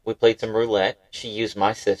 We played some roulette. She used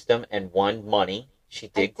my system and won money. She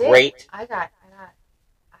did great. I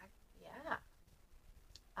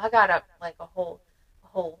got up like a whole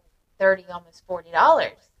 $30, almost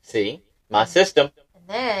 $40. See, my system. And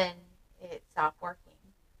then it stopped working.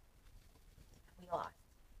 We lost.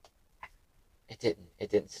 It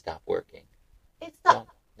didn't stop working. It stopped.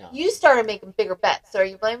 No. You started making bigger bets. So are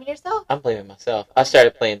you blaming yourself? I'm blaming myself. I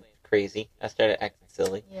started playing crazy. I started acting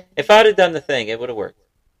silly. Yeah. If I'd have done the thing, it would have worked.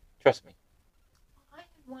 Trust me. I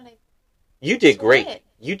wanted. You did great. Win.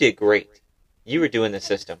 You did great. You were doing the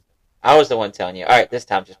system. I was the one telling you, all right, this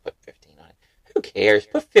time just put 15 on it. Who cares?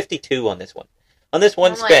 Put 52 on this one. On this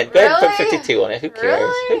one spin, go ahead and put 52 on it. Who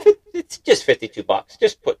cares? Really? It's just $52.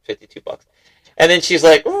 Just put $52. And then she's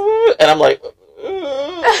like, ooh, and I'm like, ooh.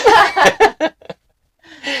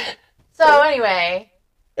 So anyway,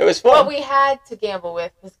 it was fun. what we had to gamble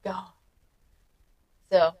with was gone.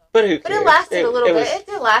 So, but who cares? But it lasted a little bit. It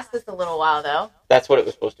did last us a little while, though. That's what it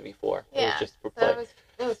was supposed to be for. Yeah. It was just for So play.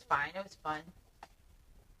 it was fine. It was fun.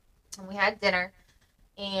 And we had dinner,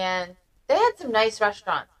 and they had some nice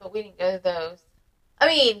restaurants, but we didn't go to those. I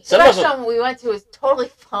mean, the restaurant we went to was totally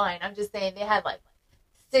fine. I'm just saying they had, like,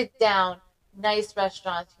 sit-down, nice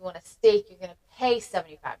restaurants. If you want a steak, you're going to pay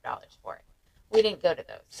 $75 for it. We didn't go to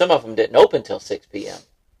those. Some of them didn't open till 6 p.m.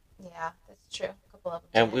 Yeah, that's true. A couple of them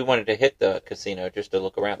And we wanted to hit the casino just to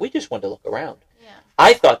look around. We just wanted to look around. Yeah.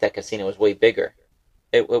 I thought that casino was way bigger.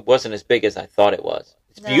 It wasn't as big as I thought it was.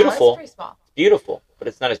 It's beautiful. It's pretty small. It's beautiful, but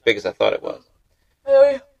it's not as big as I thought it was.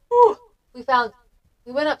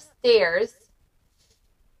 We went upstairs,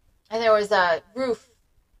 and there was a roof,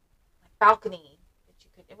 like balcony that you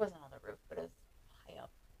could. It wasn't on the roof, but it was high up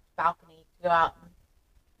balcony to go out and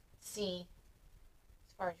see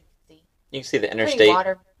as far as you could see. You can see the interstate. Pretty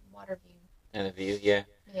water view. And the view, yeah.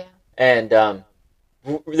 Yeah. And the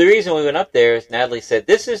reason we went up there is Natalie said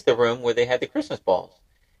this is the room where they had the Christmas balls.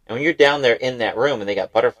 And when you're down there in that room and they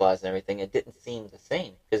got butterflies and everything, it didn't seem the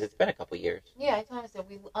same because it's been a couple years. Yeah, I told him, I said,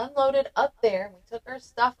 we unloaded up there and we took our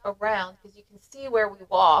stuff around because you can see where we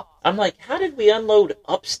walked. I'm like, how did we unload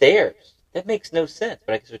upstairs? That makes no sense.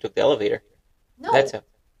 But I guess we took the elevator. No.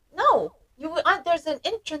 No. There's an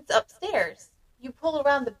entrance upstairs. You pull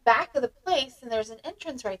around the back of the place and there's an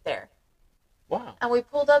entrance right there. Wow. And we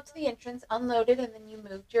pulled up to the entrance, unloaded, and then you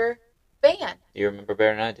moved your van. You remember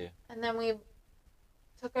better than I do. And then we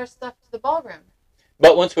took our stuff to the ballroom.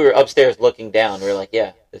 But once we were upstairs looking down, we were like,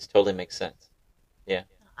 yeah, this totally makes sense. Yeah.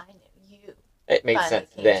 I knew you. It makes sense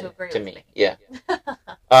then to me. me. Yeah.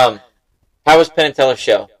 How was Penn and Teller's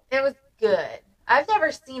show? It was good. I've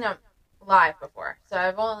never seen them live before. So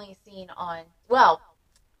I've only seen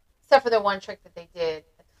except for the one trick that they did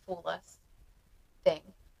at the Fool Us thing.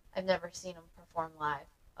 I've never seen them perform live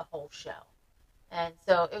a whole show. And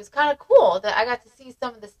so it was kind of cool that I got to see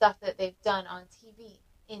some of the stuff that they've done on TV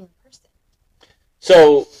in person.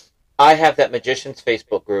 So I have that Magicians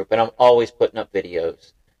Facebook group, and I'm always putting up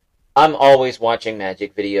videos. I'm always watching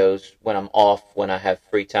magic videos when I'm off, when I have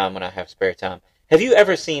free time, when I have spare time. Have you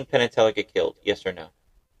ever seen Penn and Teller get killed? Yes or no?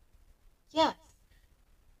 Yes.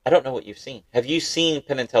 I don't know what you've seen. Have you seen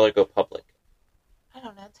Penn and Teller go public? I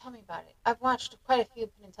don't know. Tell me about it. I've watched quite a few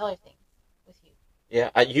Penn and Teller things with you. Yeah,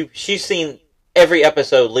 she's seen every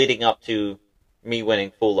episode leading up to me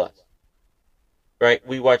winning Fool Us. Right?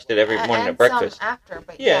 We watched it every morning at breakfast. Some after,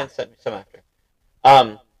 but yeah. And some after.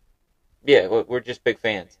 Yeah, we're just big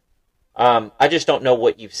fans. I just don't know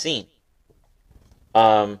what you've seen.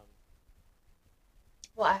 Well,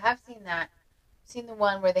 I have seen that. I've seen the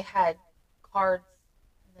one where they had cards,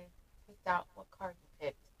 and they picked out what card you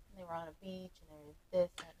picked. And they were on a beach, and there was this,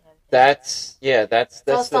 that, and the other thing.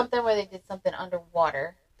 That's something where they did something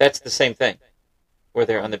underwater. That's the same thing, where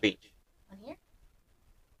they're on the beach. On here?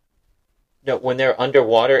 No, when they're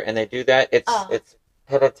underwater and they do that, it's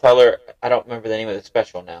Penn and Teller. I don't remember the name of the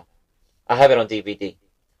special now. I have it on DVD.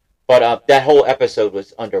 But that whole episode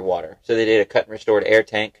was underwater. So they did a cut and restored air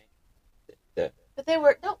tank. But they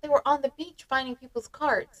were on the beach finding people's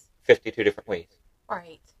cards. 52 different ways.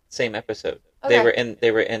 Right. Same episode. Okay.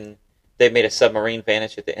 They made a submarine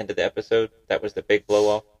vanish at the end of the episode. That was the big blow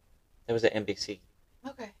off. That was at NBC.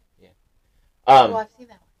 Okay. Yeah. Well, I've seen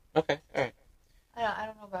that one. Okay. All right. I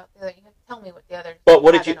don't know about the other. You have to tell me what the other. But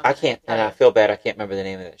what did you? I can't. And I feel bad. I can't remember the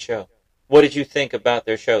name of that show. What did you think about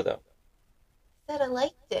their show, though? I said I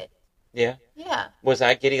liked it. Yeah. Yeah. Was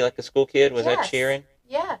I giddy like a school kid? Was I Yes. cheering?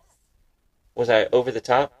 Yes. Was I over the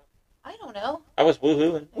top? I don't know. I was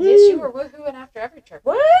woohooing. I guess you were woohooing after every trip.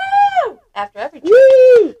 Woo! After every trip.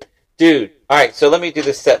 Woo! Dude, all right. So let me do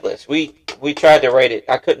the set list. We tried to write it.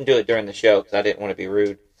 I couldn't do it during the show because I didn't want to be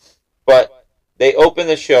rude. But they opened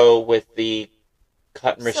the show with the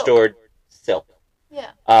cut and restored silk.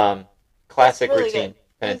 Yeah. Classic really routine,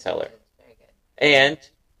 good. Penn and Teller. It's very good. And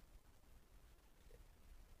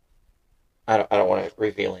I don't want to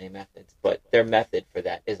reveal any methods, but their method for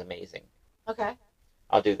that is amazing. Okay.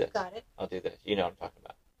 I'll do this. Got it. I'll do this. You know what I'm talking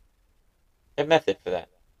about. Their method for that.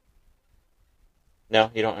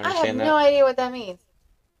 No, you don't I have understand that? no idea what that means.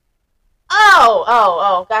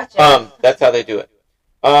 Oh, gotcha. That's how they do it.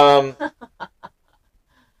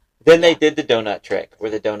 Then they did the donut trick,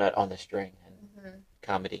 where the donut on the string, and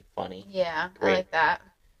comedy, funny. Yeah, Great. I like that.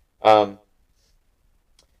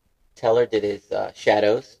 Teller did his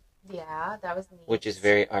shadows, Yeah, that was neat. which is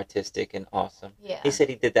very artistic and awesome. Yeah. He said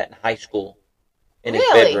he did that in high school. In his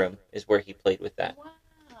Really? bedroom is where he played with that.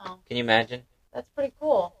 Wow, Can you imagine? that's pretty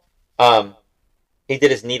cool. He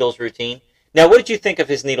did his needles routine. Now, what did you think of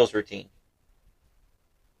his needles routine?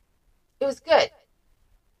 It was good.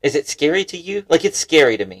 Is it scary to you? Like, it's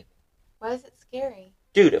scary to me. Why is it scary?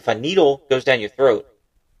 Dude, if a needle goes down your throat,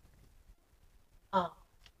 Oh,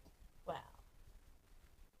 wow.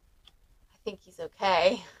 I think he's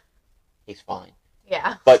okay. he's fine.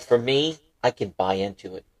 Yeah. But for me, I can buy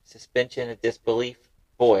into it. Suspension of disbelief.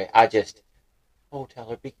 Boy, oh,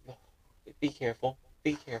 Teller, be careful.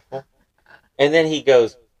 Be careful. And then he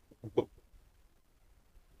goes,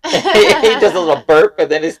 he does a little burp, and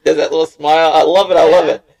then he does that little smile. I love it. I love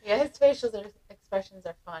it. Yeah, his facial expressions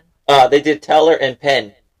are fun. They did Teller and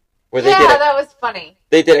Penn, where That was funny.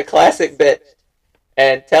 they did a classic bit,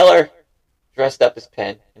 and Teller dressed up as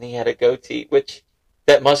Penn, and he had a goatee, which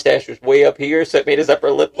that mustache was way up here, so it made his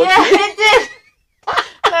upper lip look. Yeah, it did.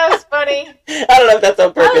 That was funny. I don't know if that's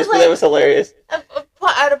on purpose, but that was hilarious.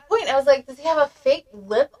 At a point, I was like, does he have a fake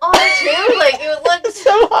lip on too? Like, it would look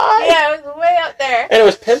So high. Yeah, it was way up there. And it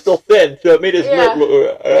was pencil thin, so it made his lip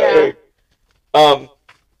look. Yeah.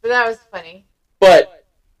 But that was funny.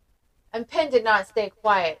 And Penn did not stay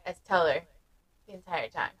quiet as Teller the entire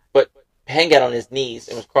time. But Penn got on his knees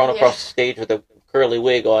and was crawling across the stage with a curly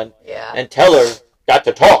wig on. Yeah. And Teller got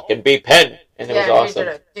to talk and be Penn, and it was awesome.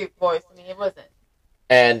 He did a deep voice. I mean, it wasn't.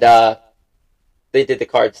 And they did the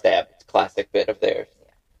card stab. It's a classic bit of theirs.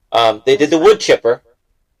 They did the wood chipper.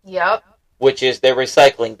 Yep. Which is their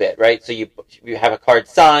recycling bit, right? So you have a card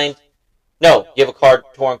signed. No, you have a card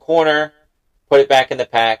torn corner, put it back in the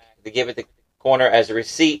pack. They give it the corner as a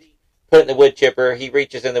receipt, put it in the wood chipper. He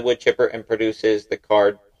reaches in the wood chipper and produces the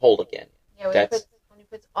card whole again. Yeah, when he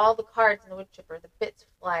puts all the cards in the wood chipper, the bits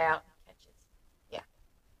fly out and catches. Yeah.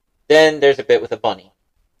 Then there's a bit with a bunny.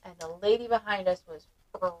 And the lady behind us was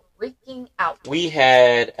freaking out. We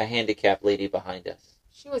had a handicapped lady behind us.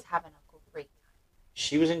 She was having a great time.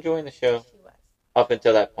 She was enjoying the show. She was. Up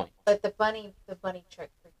until that point. But the bunny trick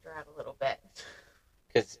freaked her out a little bit.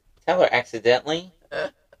 Because Teller accidentally,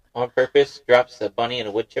 on purpose, drops a bunny in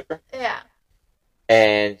a wood chipper. Yeah.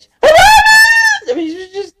 And I mean,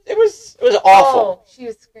 it was awful. Oh, she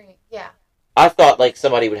was screaming. Yeah. I thought like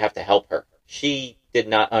somebody would have to help her. She did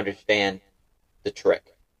not understand the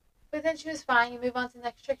trick. But then she was fine. You move on to the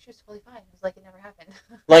next trick. She was fully fine. It was like it never happened.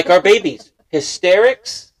 Like our babies.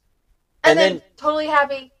 Hysterics. And then totally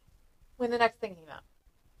happy when the next thing came out.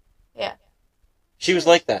 Yeah. She was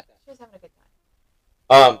like that. She was having a good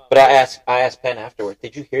time. But I asked Penn afterward,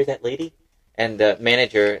 did you hear that lady? And the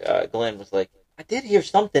manager, Glenn, was like, I did hear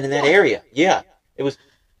something in that area. Yeah. It was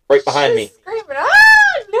right behind me. Screaming,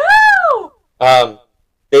 no!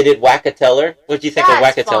 They did Whack-a-Teller. What did you think of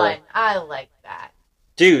Whack-a-Teller? Fun. I like that.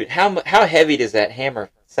 Dude, how heavy does that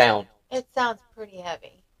hammer sound? It sounds pretty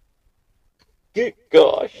heavy. Good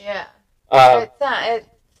gosh. Yeah. If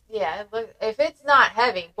it's not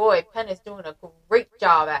heavy, boy, Penn is doing a great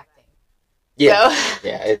job acting. Yeah. So.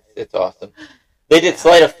 Yeah, it's awesome. They did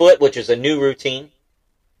Sleight of Foot, which is a new routine.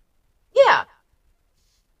 Yeah.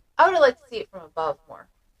 I would have liked to see it from above more.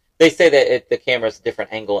 They say that the camera's a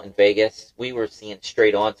different angle in Vegas. We were seeing it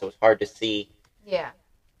straight on, so it was hard to see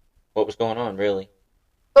what was going on, really.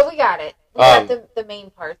 But we got it. We got the main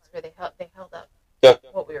parts where they held up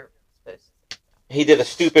what we were supposed to see. He did a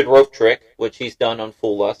stupid rope trick, which he's done on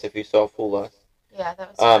Fool Us, if you saw Fool Us. Yeah, that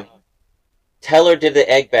was funny. Teller did the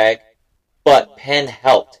egg bag, but Penn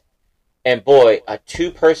helped. And boy, a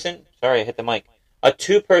two-person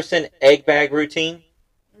egg bag routine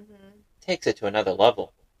takes it to another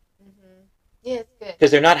level. Yeah, it's good.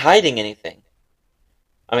 Because they're not hiding anything.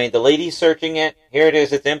 I mean, the lady's searching it. Here it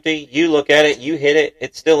is. It's empty. You look at it. You hit it.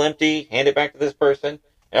 It's still empty. Hand it back to this person.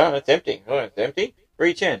 Yeah, it's empty. Oh, it's empty.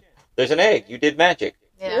 Reach in. There's an egg. You did magic.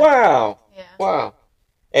 Yeah. Wow. Yeah. Wow.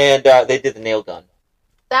 And they did the nail gun.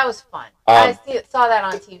 That was fun. I saw that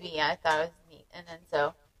on TV. I thought it was neat. And then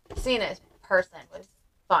so seeing it in person was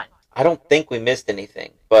fun. I don't think we missed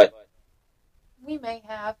anything, but we may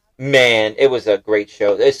have. Man, it was a great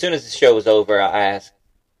show. As soon as the show was over, I asked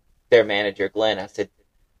their manager, Glenn, I said,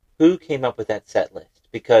 who came up with that set list?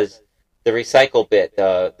 Because the recycle bit,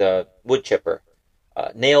 the wood chipper,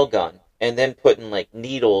 nail gun, and then putting like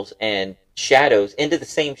needles and shadows into the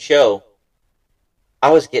same show,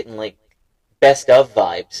 I was getting like best of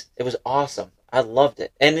vibes. It was awesome. I loved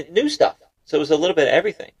it. And new stuff. So it was a little bit of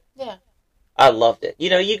everything. Yeah. I loved it.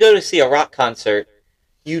 You know, you go to see a rock concert,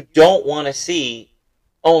 you don't want to see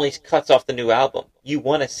only cuts off the new album. You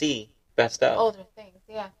want to see best of. Older things,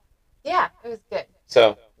 yeah. Yeah, it was good.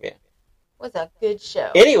 So, yeah. It was a good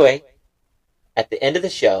show. Anyway, at the end of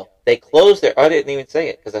the show, they closed their... I didn't even say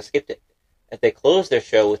it because I skipped it. They closed their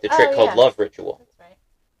show with the trick called Love Ritual. That's right.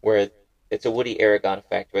 Where it's a Woody Aragon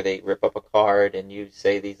effect where they rip up a card and you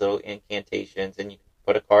say these little incantations and you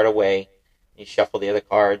put a card away. You shuffle the other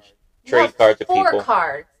cards, trade cards to people. 4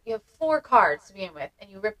 cards. You have 4 cards to begin with, and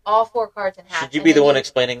you rip all 4 cards in half. Should you be the one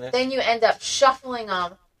explaining this? Then you end up shuffling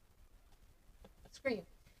them. Screw you.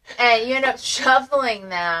 And you end up shuffling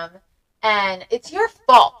them, and it's your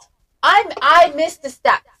fault. I missed a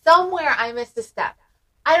step. Somewhere I missed a step.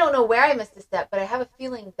 I don't know where I missed a step, but I have a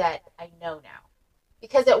feeling that I know now.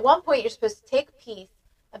 Because at one point you're supposed to take a piece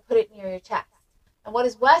and put it near your chest. And what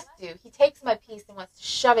does Wes do? He takes my piece and wants to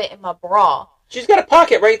shove it in my bra. She's got a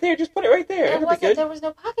pocket right there. Just put it right there. There was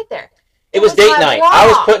no pocket there. It was date night. Bra. I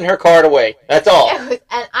was putting her card away. That's all. And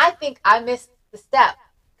I think I missed the step.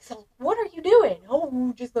 So what are you doing?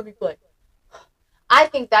 Oh, just let me play. I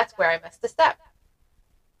think that's where I missed the step.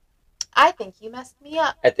 I think you messed me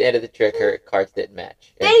up. At the end of the trick, her cards didn't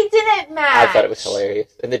match. They didn't match. I thought it was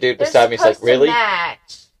hilarious. And the dude beside me was like, really?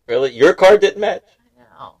 Match. Really? Your card didn't match? I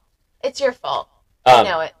know. It's your fault. I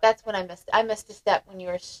know it. That's when I missed it. I missed a step when you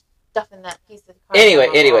were stuffing that piece of the card.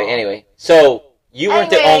 Anyway. So, you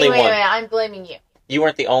weren't the only one. I'm blaming you. You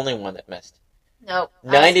weren't the only one that missed. Nope.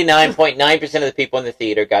 99.9% of the people in the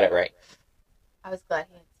theater got it right. I was glad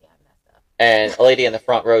he didn't see I messed up. And a lady in the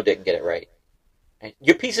front row didn't get it right. And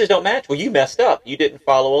your pieces don't match. Well, you messed up. You didn't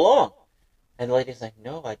follow along. And the lady's like,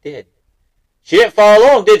 no, I did. She didn't follow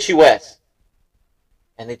along, did she, Wes?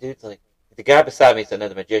 And the dude's like, the guy beside me is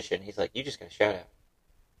another magician. He's like, you just got to shout out.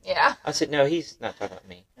 Yeah. I said, no, he's not talking about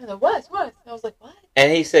me. And Wes. I was like, what?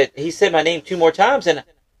 And he said my name 2 more times, and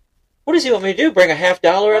what does he want me to do? Bring a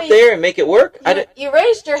 $50 up there and make it work? You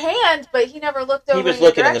raised your hand, but he never looked over. He was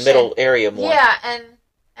looking in the middle area more. Yeah, and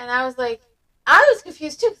I was like, I was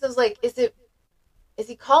confused too because I was like, is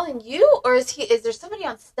he calling you, or is there somebody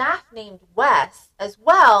on staff named Wes as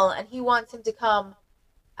well, and he wants him to come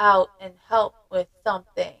out and help with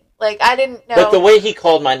something? Like, I didn't know. But the way he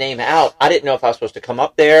called my name out, I didn't know if I was supposed to come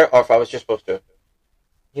up there or if I was just supposed to.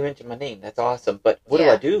 He mentioned my name. That's awesome. But what do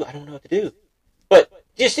I do? I don't know what to do. But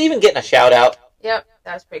just even getting a shout out. Yep,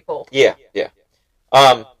 that was pretty cool. Yeah.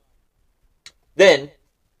 Then,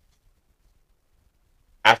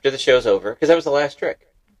 after the show's over, because that was the last trick,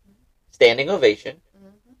 standing ovation.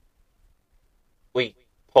 We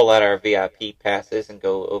pull out our VIP passes and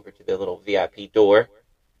go over to the little VIP door.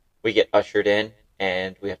 We get ushered in,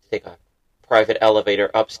 and we have to take a private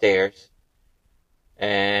elevator upstairs,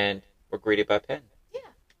 and we're greeted by Penn. Yeah,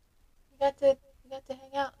 you got to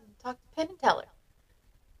hang out and talk to Penn and Teller.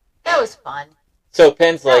 That was fun. So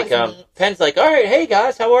Penn's like, all right, hey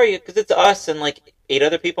guys, how are you? Because it's us and like 8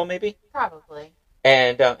 other people, maybe. Probably.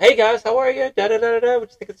 And hey guys, how are you? Da da da da.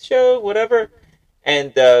 What you think of the show? Whatever.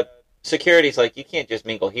 And security's like, you can't just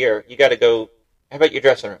mingle here. You got to go. How about your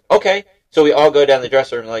dressing room? Okay. So we all go down the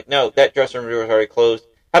dressing room. Like, no, that dressing room door is already closed.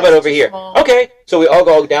 How about over here? Small. Okay. So we all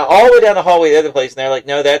go down all the way down the hallway to the other place, and they're like,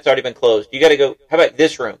 no, that's already been closed. You got to go. How about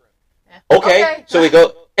this room? Yeah. Okay. So we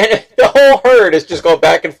go, and the whole herd is just going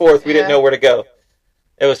back and forth. We didn't know where to go.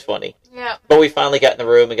 It was funny. Yeah. But we finally got in the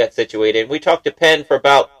room and got situated. We talked to Penn for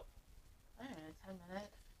about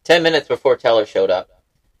 10 minutes before Teller showed up.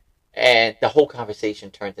 And the whole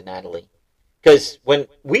conversation turned to Natalie. Because when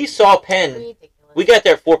we saw Penn, we got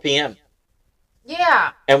there at 4 p.m.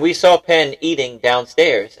 Yeah. And we saw Penn eating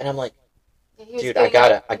downstairs. And I'm like, dude, I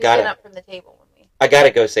gotta up from the table with me. I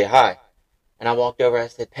gotta go say hi. And I walked over, I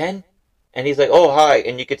said, Penn? And he's like, oh, hi.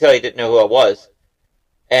 And you could tell he didn't know who I was.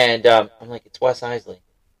 And I'm like, it's Wes Isley.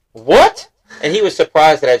 What? And he was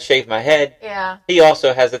surprised that I'd shaved my head. Yeah. He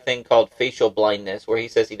also has a thing called facial blindness, where he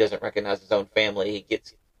says he doesn't recognize his own family. He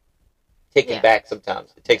gets taken back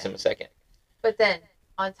sometimes. It takes him a second. But then,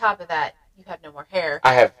 on top of that, you have no more hair.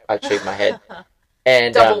 I've shaved my head.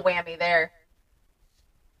 And double whammy there.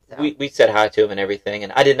 So. We said hi to him and everything,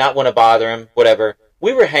 and I did not want to bother him, whatever.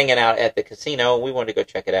 We were hanging out at the casino. We wanted to go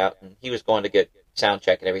check it out, and he was going to get sound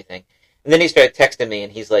check and everything. And then he started texting me,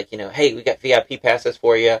 and he's like, hey, we got VIP passes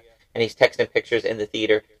for you. and he's texting pictures in the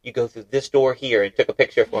theater. You go through this door here and took a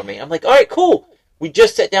picture for me. I'm like, all right, cool. We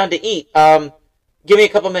just sat down to eat. Give me a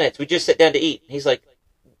couple minutes. We just sat down to eat. And he's like,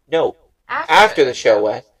 no, after the show,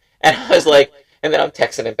 Wes. And I was like, and then I'm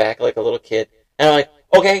texting him back like a little kid. And I'm like,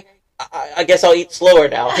 okay, I guess I'll eat slower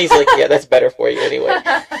now. He's like, yeah, that's better for you anyway.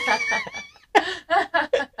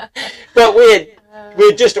 But we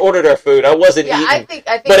had just ordered our food. I wasn't eating. I think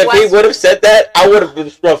but if he would have said that, I would have been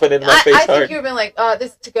scruffing in my face hard. I think you would have been like,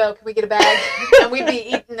 this is to go. Can we get a bag? And we'd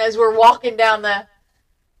be eating as we're walking down the...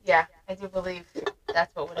 Yeah, I do believe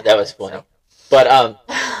that's what would have happened. That was funny. So.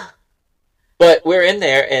 But we're in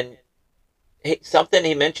there, and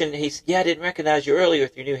he mentioned, he said, yeah, I didn't recognize you earlier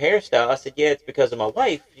with your new hairstyle. I said, yeah, it's because of my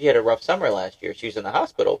wife. She had a rough summer last year. She was in the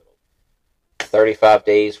hospital. 35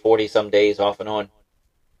 days, 40-some days off and on.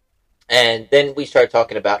 And then we started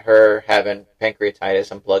talking about her having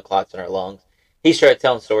pancreatitis and blood clots in her lungs. He started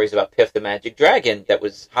telling stories about Piff the Magic Dragon that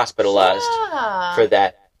was hospitalized for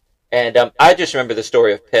that. And I just remember the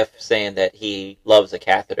story of Piff saying that he loves a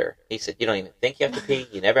catheter. He said, you don't even think you have to pee.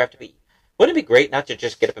 You never have to pee. Wouldn't it be great not to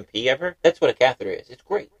just get up and pee ever? That's what a catheter is. It's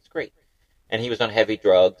great. It's great. And he was on heavy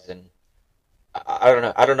drugs, and I don't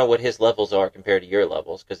know. I don't know what his levels are compared to your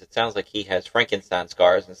levels, because it sounds like he has Frankenstein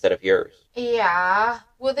scars instead of yours. Yeah.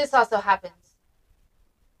 Well, this also happens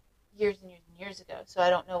years and years and years ago, so I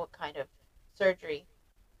don't know what kind of surgery.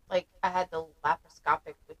 Like, I had the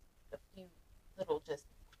laparoscopic with a few little just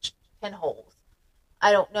pinholes.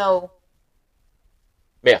 I don't know.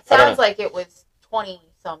 Yeah. Sounds like it was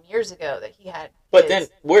 20-some years ago that he had. But then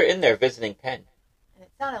we're in there visiting Penn. And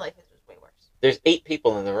it sounded like his was way worse. There's 8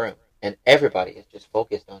 people in the room. And everybody is just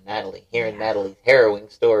focused on Natalie, hearing Natalie's harrowing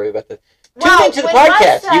story about the... Tune into the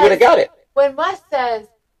podcast. You would have got it. When Wes says,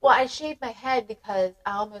 well, I shaved my head because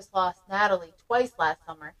I almost lost Natalie twice last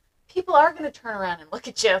summer, people are going to turn around and look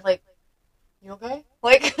at you like, you okay?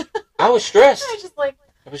 Like... I was stressed. I was just like...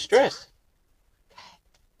 I was stressed. Okay.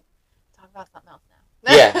 Talk about something else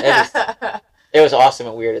now. Yeah, it was awesome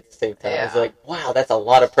and weird at the same time. Yeah. I was like, wow, that's a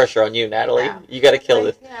lot of pressure on you, Natalie. Yeah. You got to kill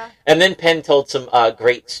this. Yeah. And then Penn told some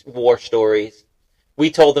great war stories.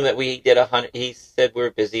 We told him that we did 100. He said we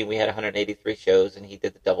were busy and we had 183 shows, and he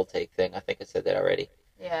did the double take thing. I think I said that already.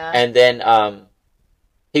 Yeah. And then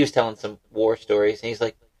he was telling some war stories, and he's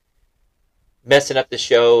like messing up the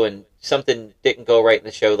show, and something didn't go right in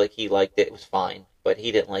the show. Like, he liked it. It was fine, but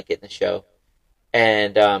he didn't like it in the show.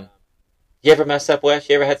 And you ever mess up, Wes?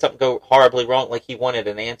 You ever had something go horribly wrong, like he wanted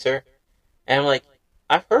an answer? And I'm like,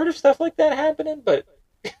 I've heard of stuff like that happening, but...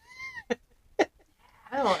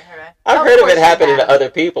 I've heard of it happening to other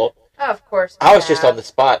people. Oh, of course. I was just on the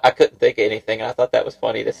spot. I couldn't think of anything, and I thought that was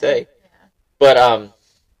funny to say. Yeah. But,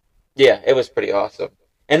 yeah, it was pretty awesome.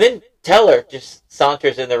 And then Teller just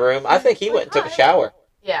saunters in the room. I think he went and took a shower.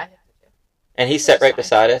 Yeah. And he sat right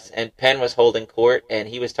beside us, and Penn was holding court, and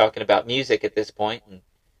he was talking about music at this point, and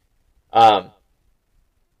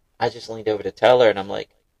I just leaned over to Teller, and I'm like,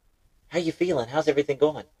 how you feeling? How's everything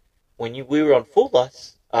going? When we were on Fool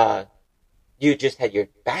Us, you just had your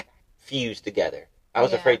back fused together. I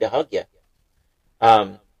was afraid to hug you.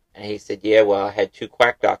 And he said, yeah, well, I had 2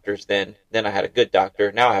 quack doctors then I had a good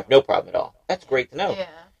doctor. Now I have no problem at all. That's great to know. Yeah.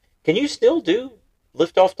 Can you still do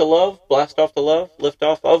lift off to love, blast off to love, lift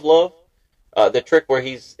off of love? The trick where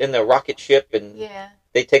he's in the rocket ship and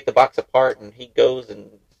they take the box apart and he goes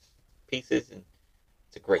and pieces, and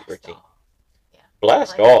it's a great routine. Yeah.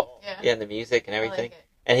 Blast off. Yeah, and the music and everything.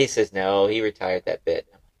 And he says, no, he retired that bit.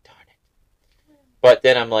 I'm like, darn it. But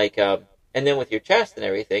then I'm like, and then with your chest and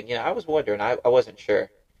everything, I was wondering, I wasn't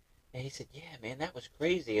sure. And he said, yeah, man, that was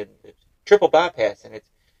crazy. And it's triple bypass, and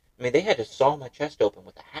they had to saw my chest open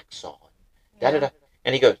with a hacksaw. Da-da-da.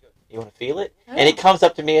 And he goes, you want to feel it? Yeah. And he comes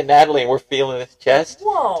up to me and Natalie, and we're feeling his chest.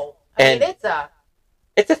 Whoa. I mean,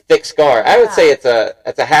 it's a thick scar. Yeah. I would say it's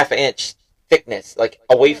a half-inch thickness, like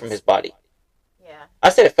away from his body. Yeah. I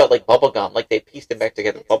said it felt like bubble gum, like they pieced him back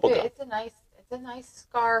together with bubble gum. It's a nice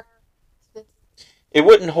scar. It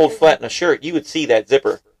wouldn't hold flat in a shirt. You would see that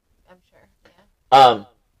zipper. I'm sure. Yeah.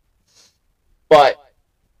 But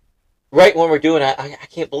right when we're doing it, I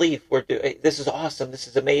can't believe we're doing. This is awesome. This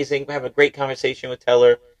is amazing. We're having a great conversation with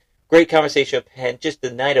Teller. Great conversation with Penn. Just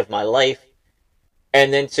the night of my life.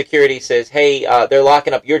 And then security says, hey, they're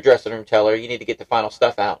locking up your dressing room, Teller. You need to get the final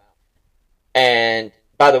stuff out. And,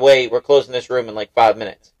 by the way, we're closing this room in like 5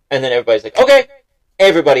 minutes. And then everybody's like, okay.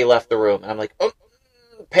 Everybody left the room. And I'm like, oh,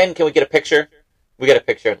 Penn, can we get a picture? We got a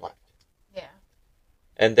picture and left. Yeah.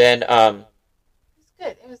 And then, it was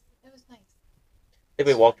good. It was nice. Then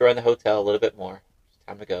we walked around the hotel a little bit more. It's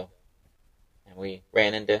time to go. And we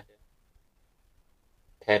ran into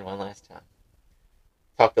Penn one last time.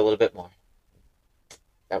 Talked a little bit more.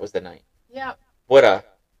 That was the night. Yep. What a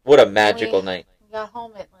magical night. We got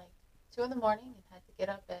home at like 2 in the morning and had to get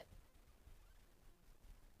up at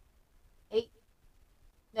 8.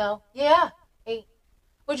 No, yeah, 8.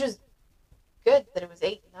 Which was good that it was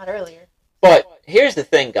 8, not earlier. But here's the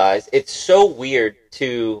thing, guys. It's so weird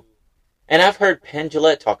to... And I've heard Penn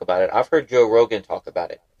Jillette talk about it. I've heard Joe Rogan talk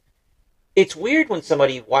about it. It's weird when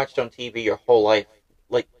somebody you've watched on TV your whole life,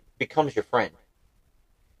 like, becomes your friend.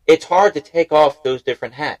 It's hard to take off those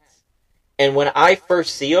different hats. And when I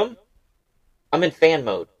first see them, I'm in fan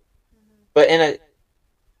mode. But in a...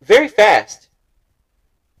 Very fast,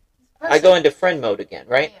 I go into friend mode again,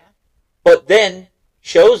 right? Yeah. But then,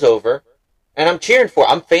 show's over, and I'm cheering for it.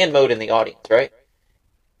 I'm fan mode in the audience, right?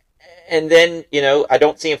 And then, you know, I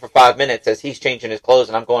don't see him for 5 minutes as he's changing his clothes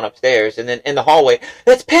and I'm going upstairs. And then in the hallway,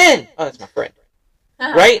 that's Penn! Oh, that's my friend.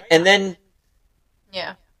 Right? And then...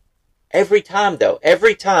 Yeah. Every time, though,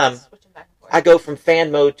 I go from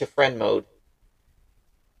fan mode to friend mode.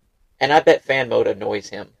 And I bet fan mode annoys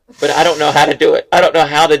him. But I don't know how to do it. I don't know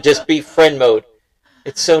how to just be friend mode.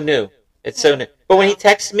 It's so new. It's so new. But when he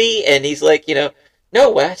texts me and he's like, you know,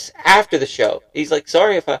 no, Wes, after the show. He's like,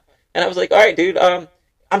 sorry if I... And I was like, all right, dude, I'm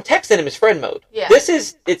texting him as friend mode. Yeah.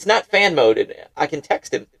 It's not fan mode. I can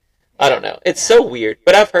text him. I don't know. It's so weird.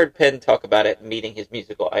 But I've heard Penn talk about it, meeting his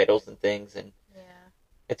musical idols and things, and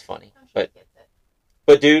it's funny. I'm sure he gets it.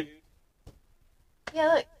 But dude,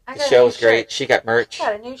 yeah, look, I the got show a was new great. shirt. She got merch. I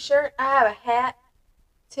got a new shirt. I have a hat,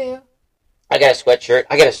 too. I got a sweatshirt.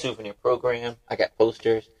 I got a souvenir program. I got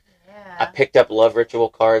posters. Yeah. I picked up Love Ritual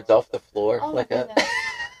cards off the floor. Oh, my goodness.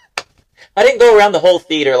 I didn't go around the whole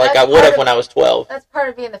theater like I would have when I was 12. That's part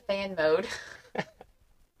of being the fan mode.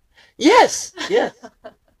 Yes.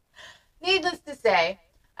 Needless to say,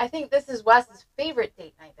 I think this is Wes's favorite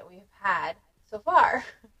date night that we've had so far.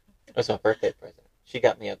 It was my birthday present. She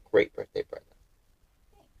got me a great birthday present.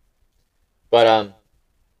 But,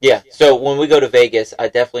 yeah, so when we go to Vegas, I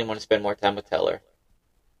definitely want to spend more time with Teller.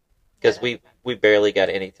 Because we barely got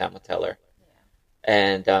any time with Teller. Yeah.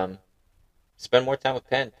 And, spend more time with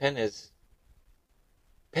Penn.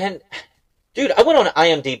 Penn, dude, I went on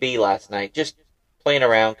IMDb last night, just playing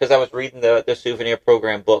around, because I was reading the souvenir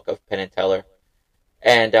program book of Penn and Teller.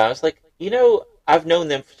 And I was like, you know, I've known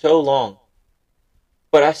them for so long,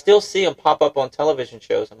 but I still see them pop up on television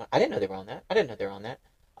shows. I'm like, I didn't know they were on that.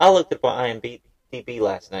 I looked up on IMDb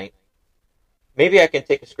last night. Maybe I can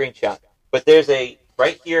take a screenshot. But there's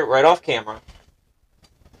right here, right off camera,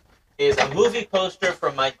 is a movie poster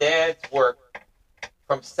from my dad's work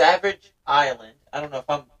from Savage Island. I don't know if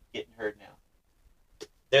I'm getting heard now.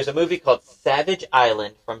 There's a movie called Savage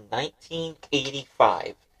Island from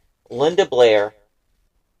 1985. Linda Blair,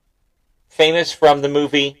 famous from the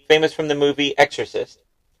movie Exorcist,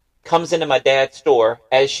 comes into my dad's store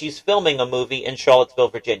as she's filming a movie in Charlottesville,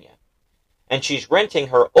 Virginia. And she's renting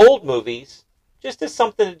her old movies just as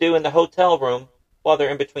something to do in the hotel room while they're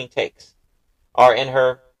in between takes. Or in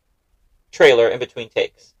her trailer in between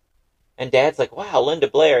takes. And Dad's like, wow, Linda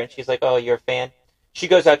Blair. And she's like, oh, you're a fan? She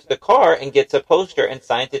goes out to the car and gets a poster and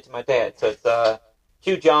signs it to my dad. So it's to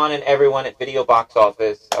John and everyone at Video Box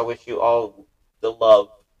Office. I wish you all the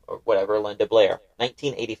love, or whatever, Linda Blair.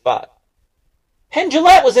 1985. Penn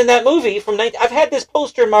Jillette was in that movie from... I've had this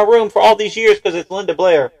poster in my room for all these years because it's Linda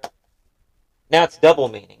Blair. Now it's double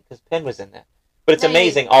meaning because Penn was in that. But it's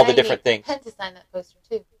amazing, all the different things. Penn to sign that poster,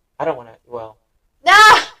 too. I don't want to... Well...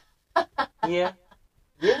 No! Yeah.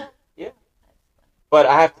 But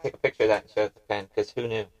I have to take a picture of that and show it to Penn, because who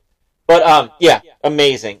knew? But, yeah,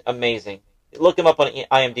 amazing. Look him up on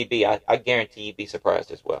IMDb. I guarantee you'd be surprised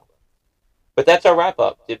as well. But that's our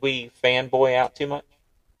wrap-up. Did we fanboy out too much?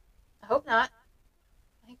 I hope not.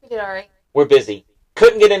 I think we did all right. We're busy.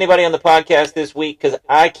 Couldn't get anybody on the podcast this week because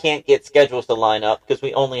I can't get schedules to line up because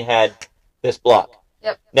we only had this block.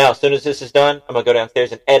 Yep. Now, as soon as this is done, I'm going to go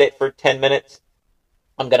downstairs and edit for 10 minutes.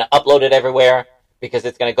 I'm going to upload it everywhere, because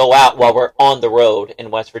it's going to go out while we're on the road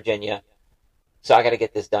in West Virginia. So I got to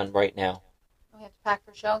get this done right now. We have to pack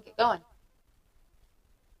for a show and get going.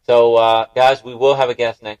 So, guys, we will have a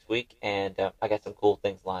guest next week, and I got some cool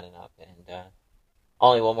things lining up. And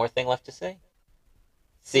only one more thing left to say.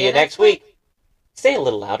 See you next week. Say it a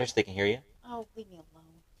little louder so they can hear you. Oh, leave me alone.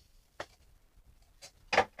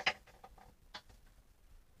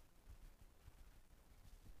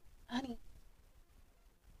 Honey.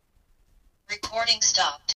 Recording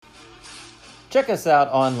stopped. Check us out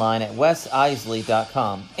online at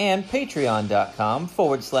wesisley.com and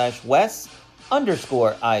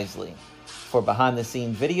patreon.com/Wes_Isley for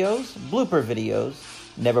behind-the-scenes videos, blooper videos,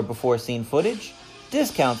 never-before-seen footage,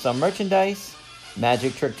 discounts on merchandise,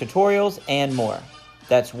 magic trick tutorials, and more.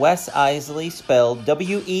 That's Wes Isley, spelled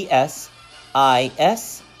Wesiseli.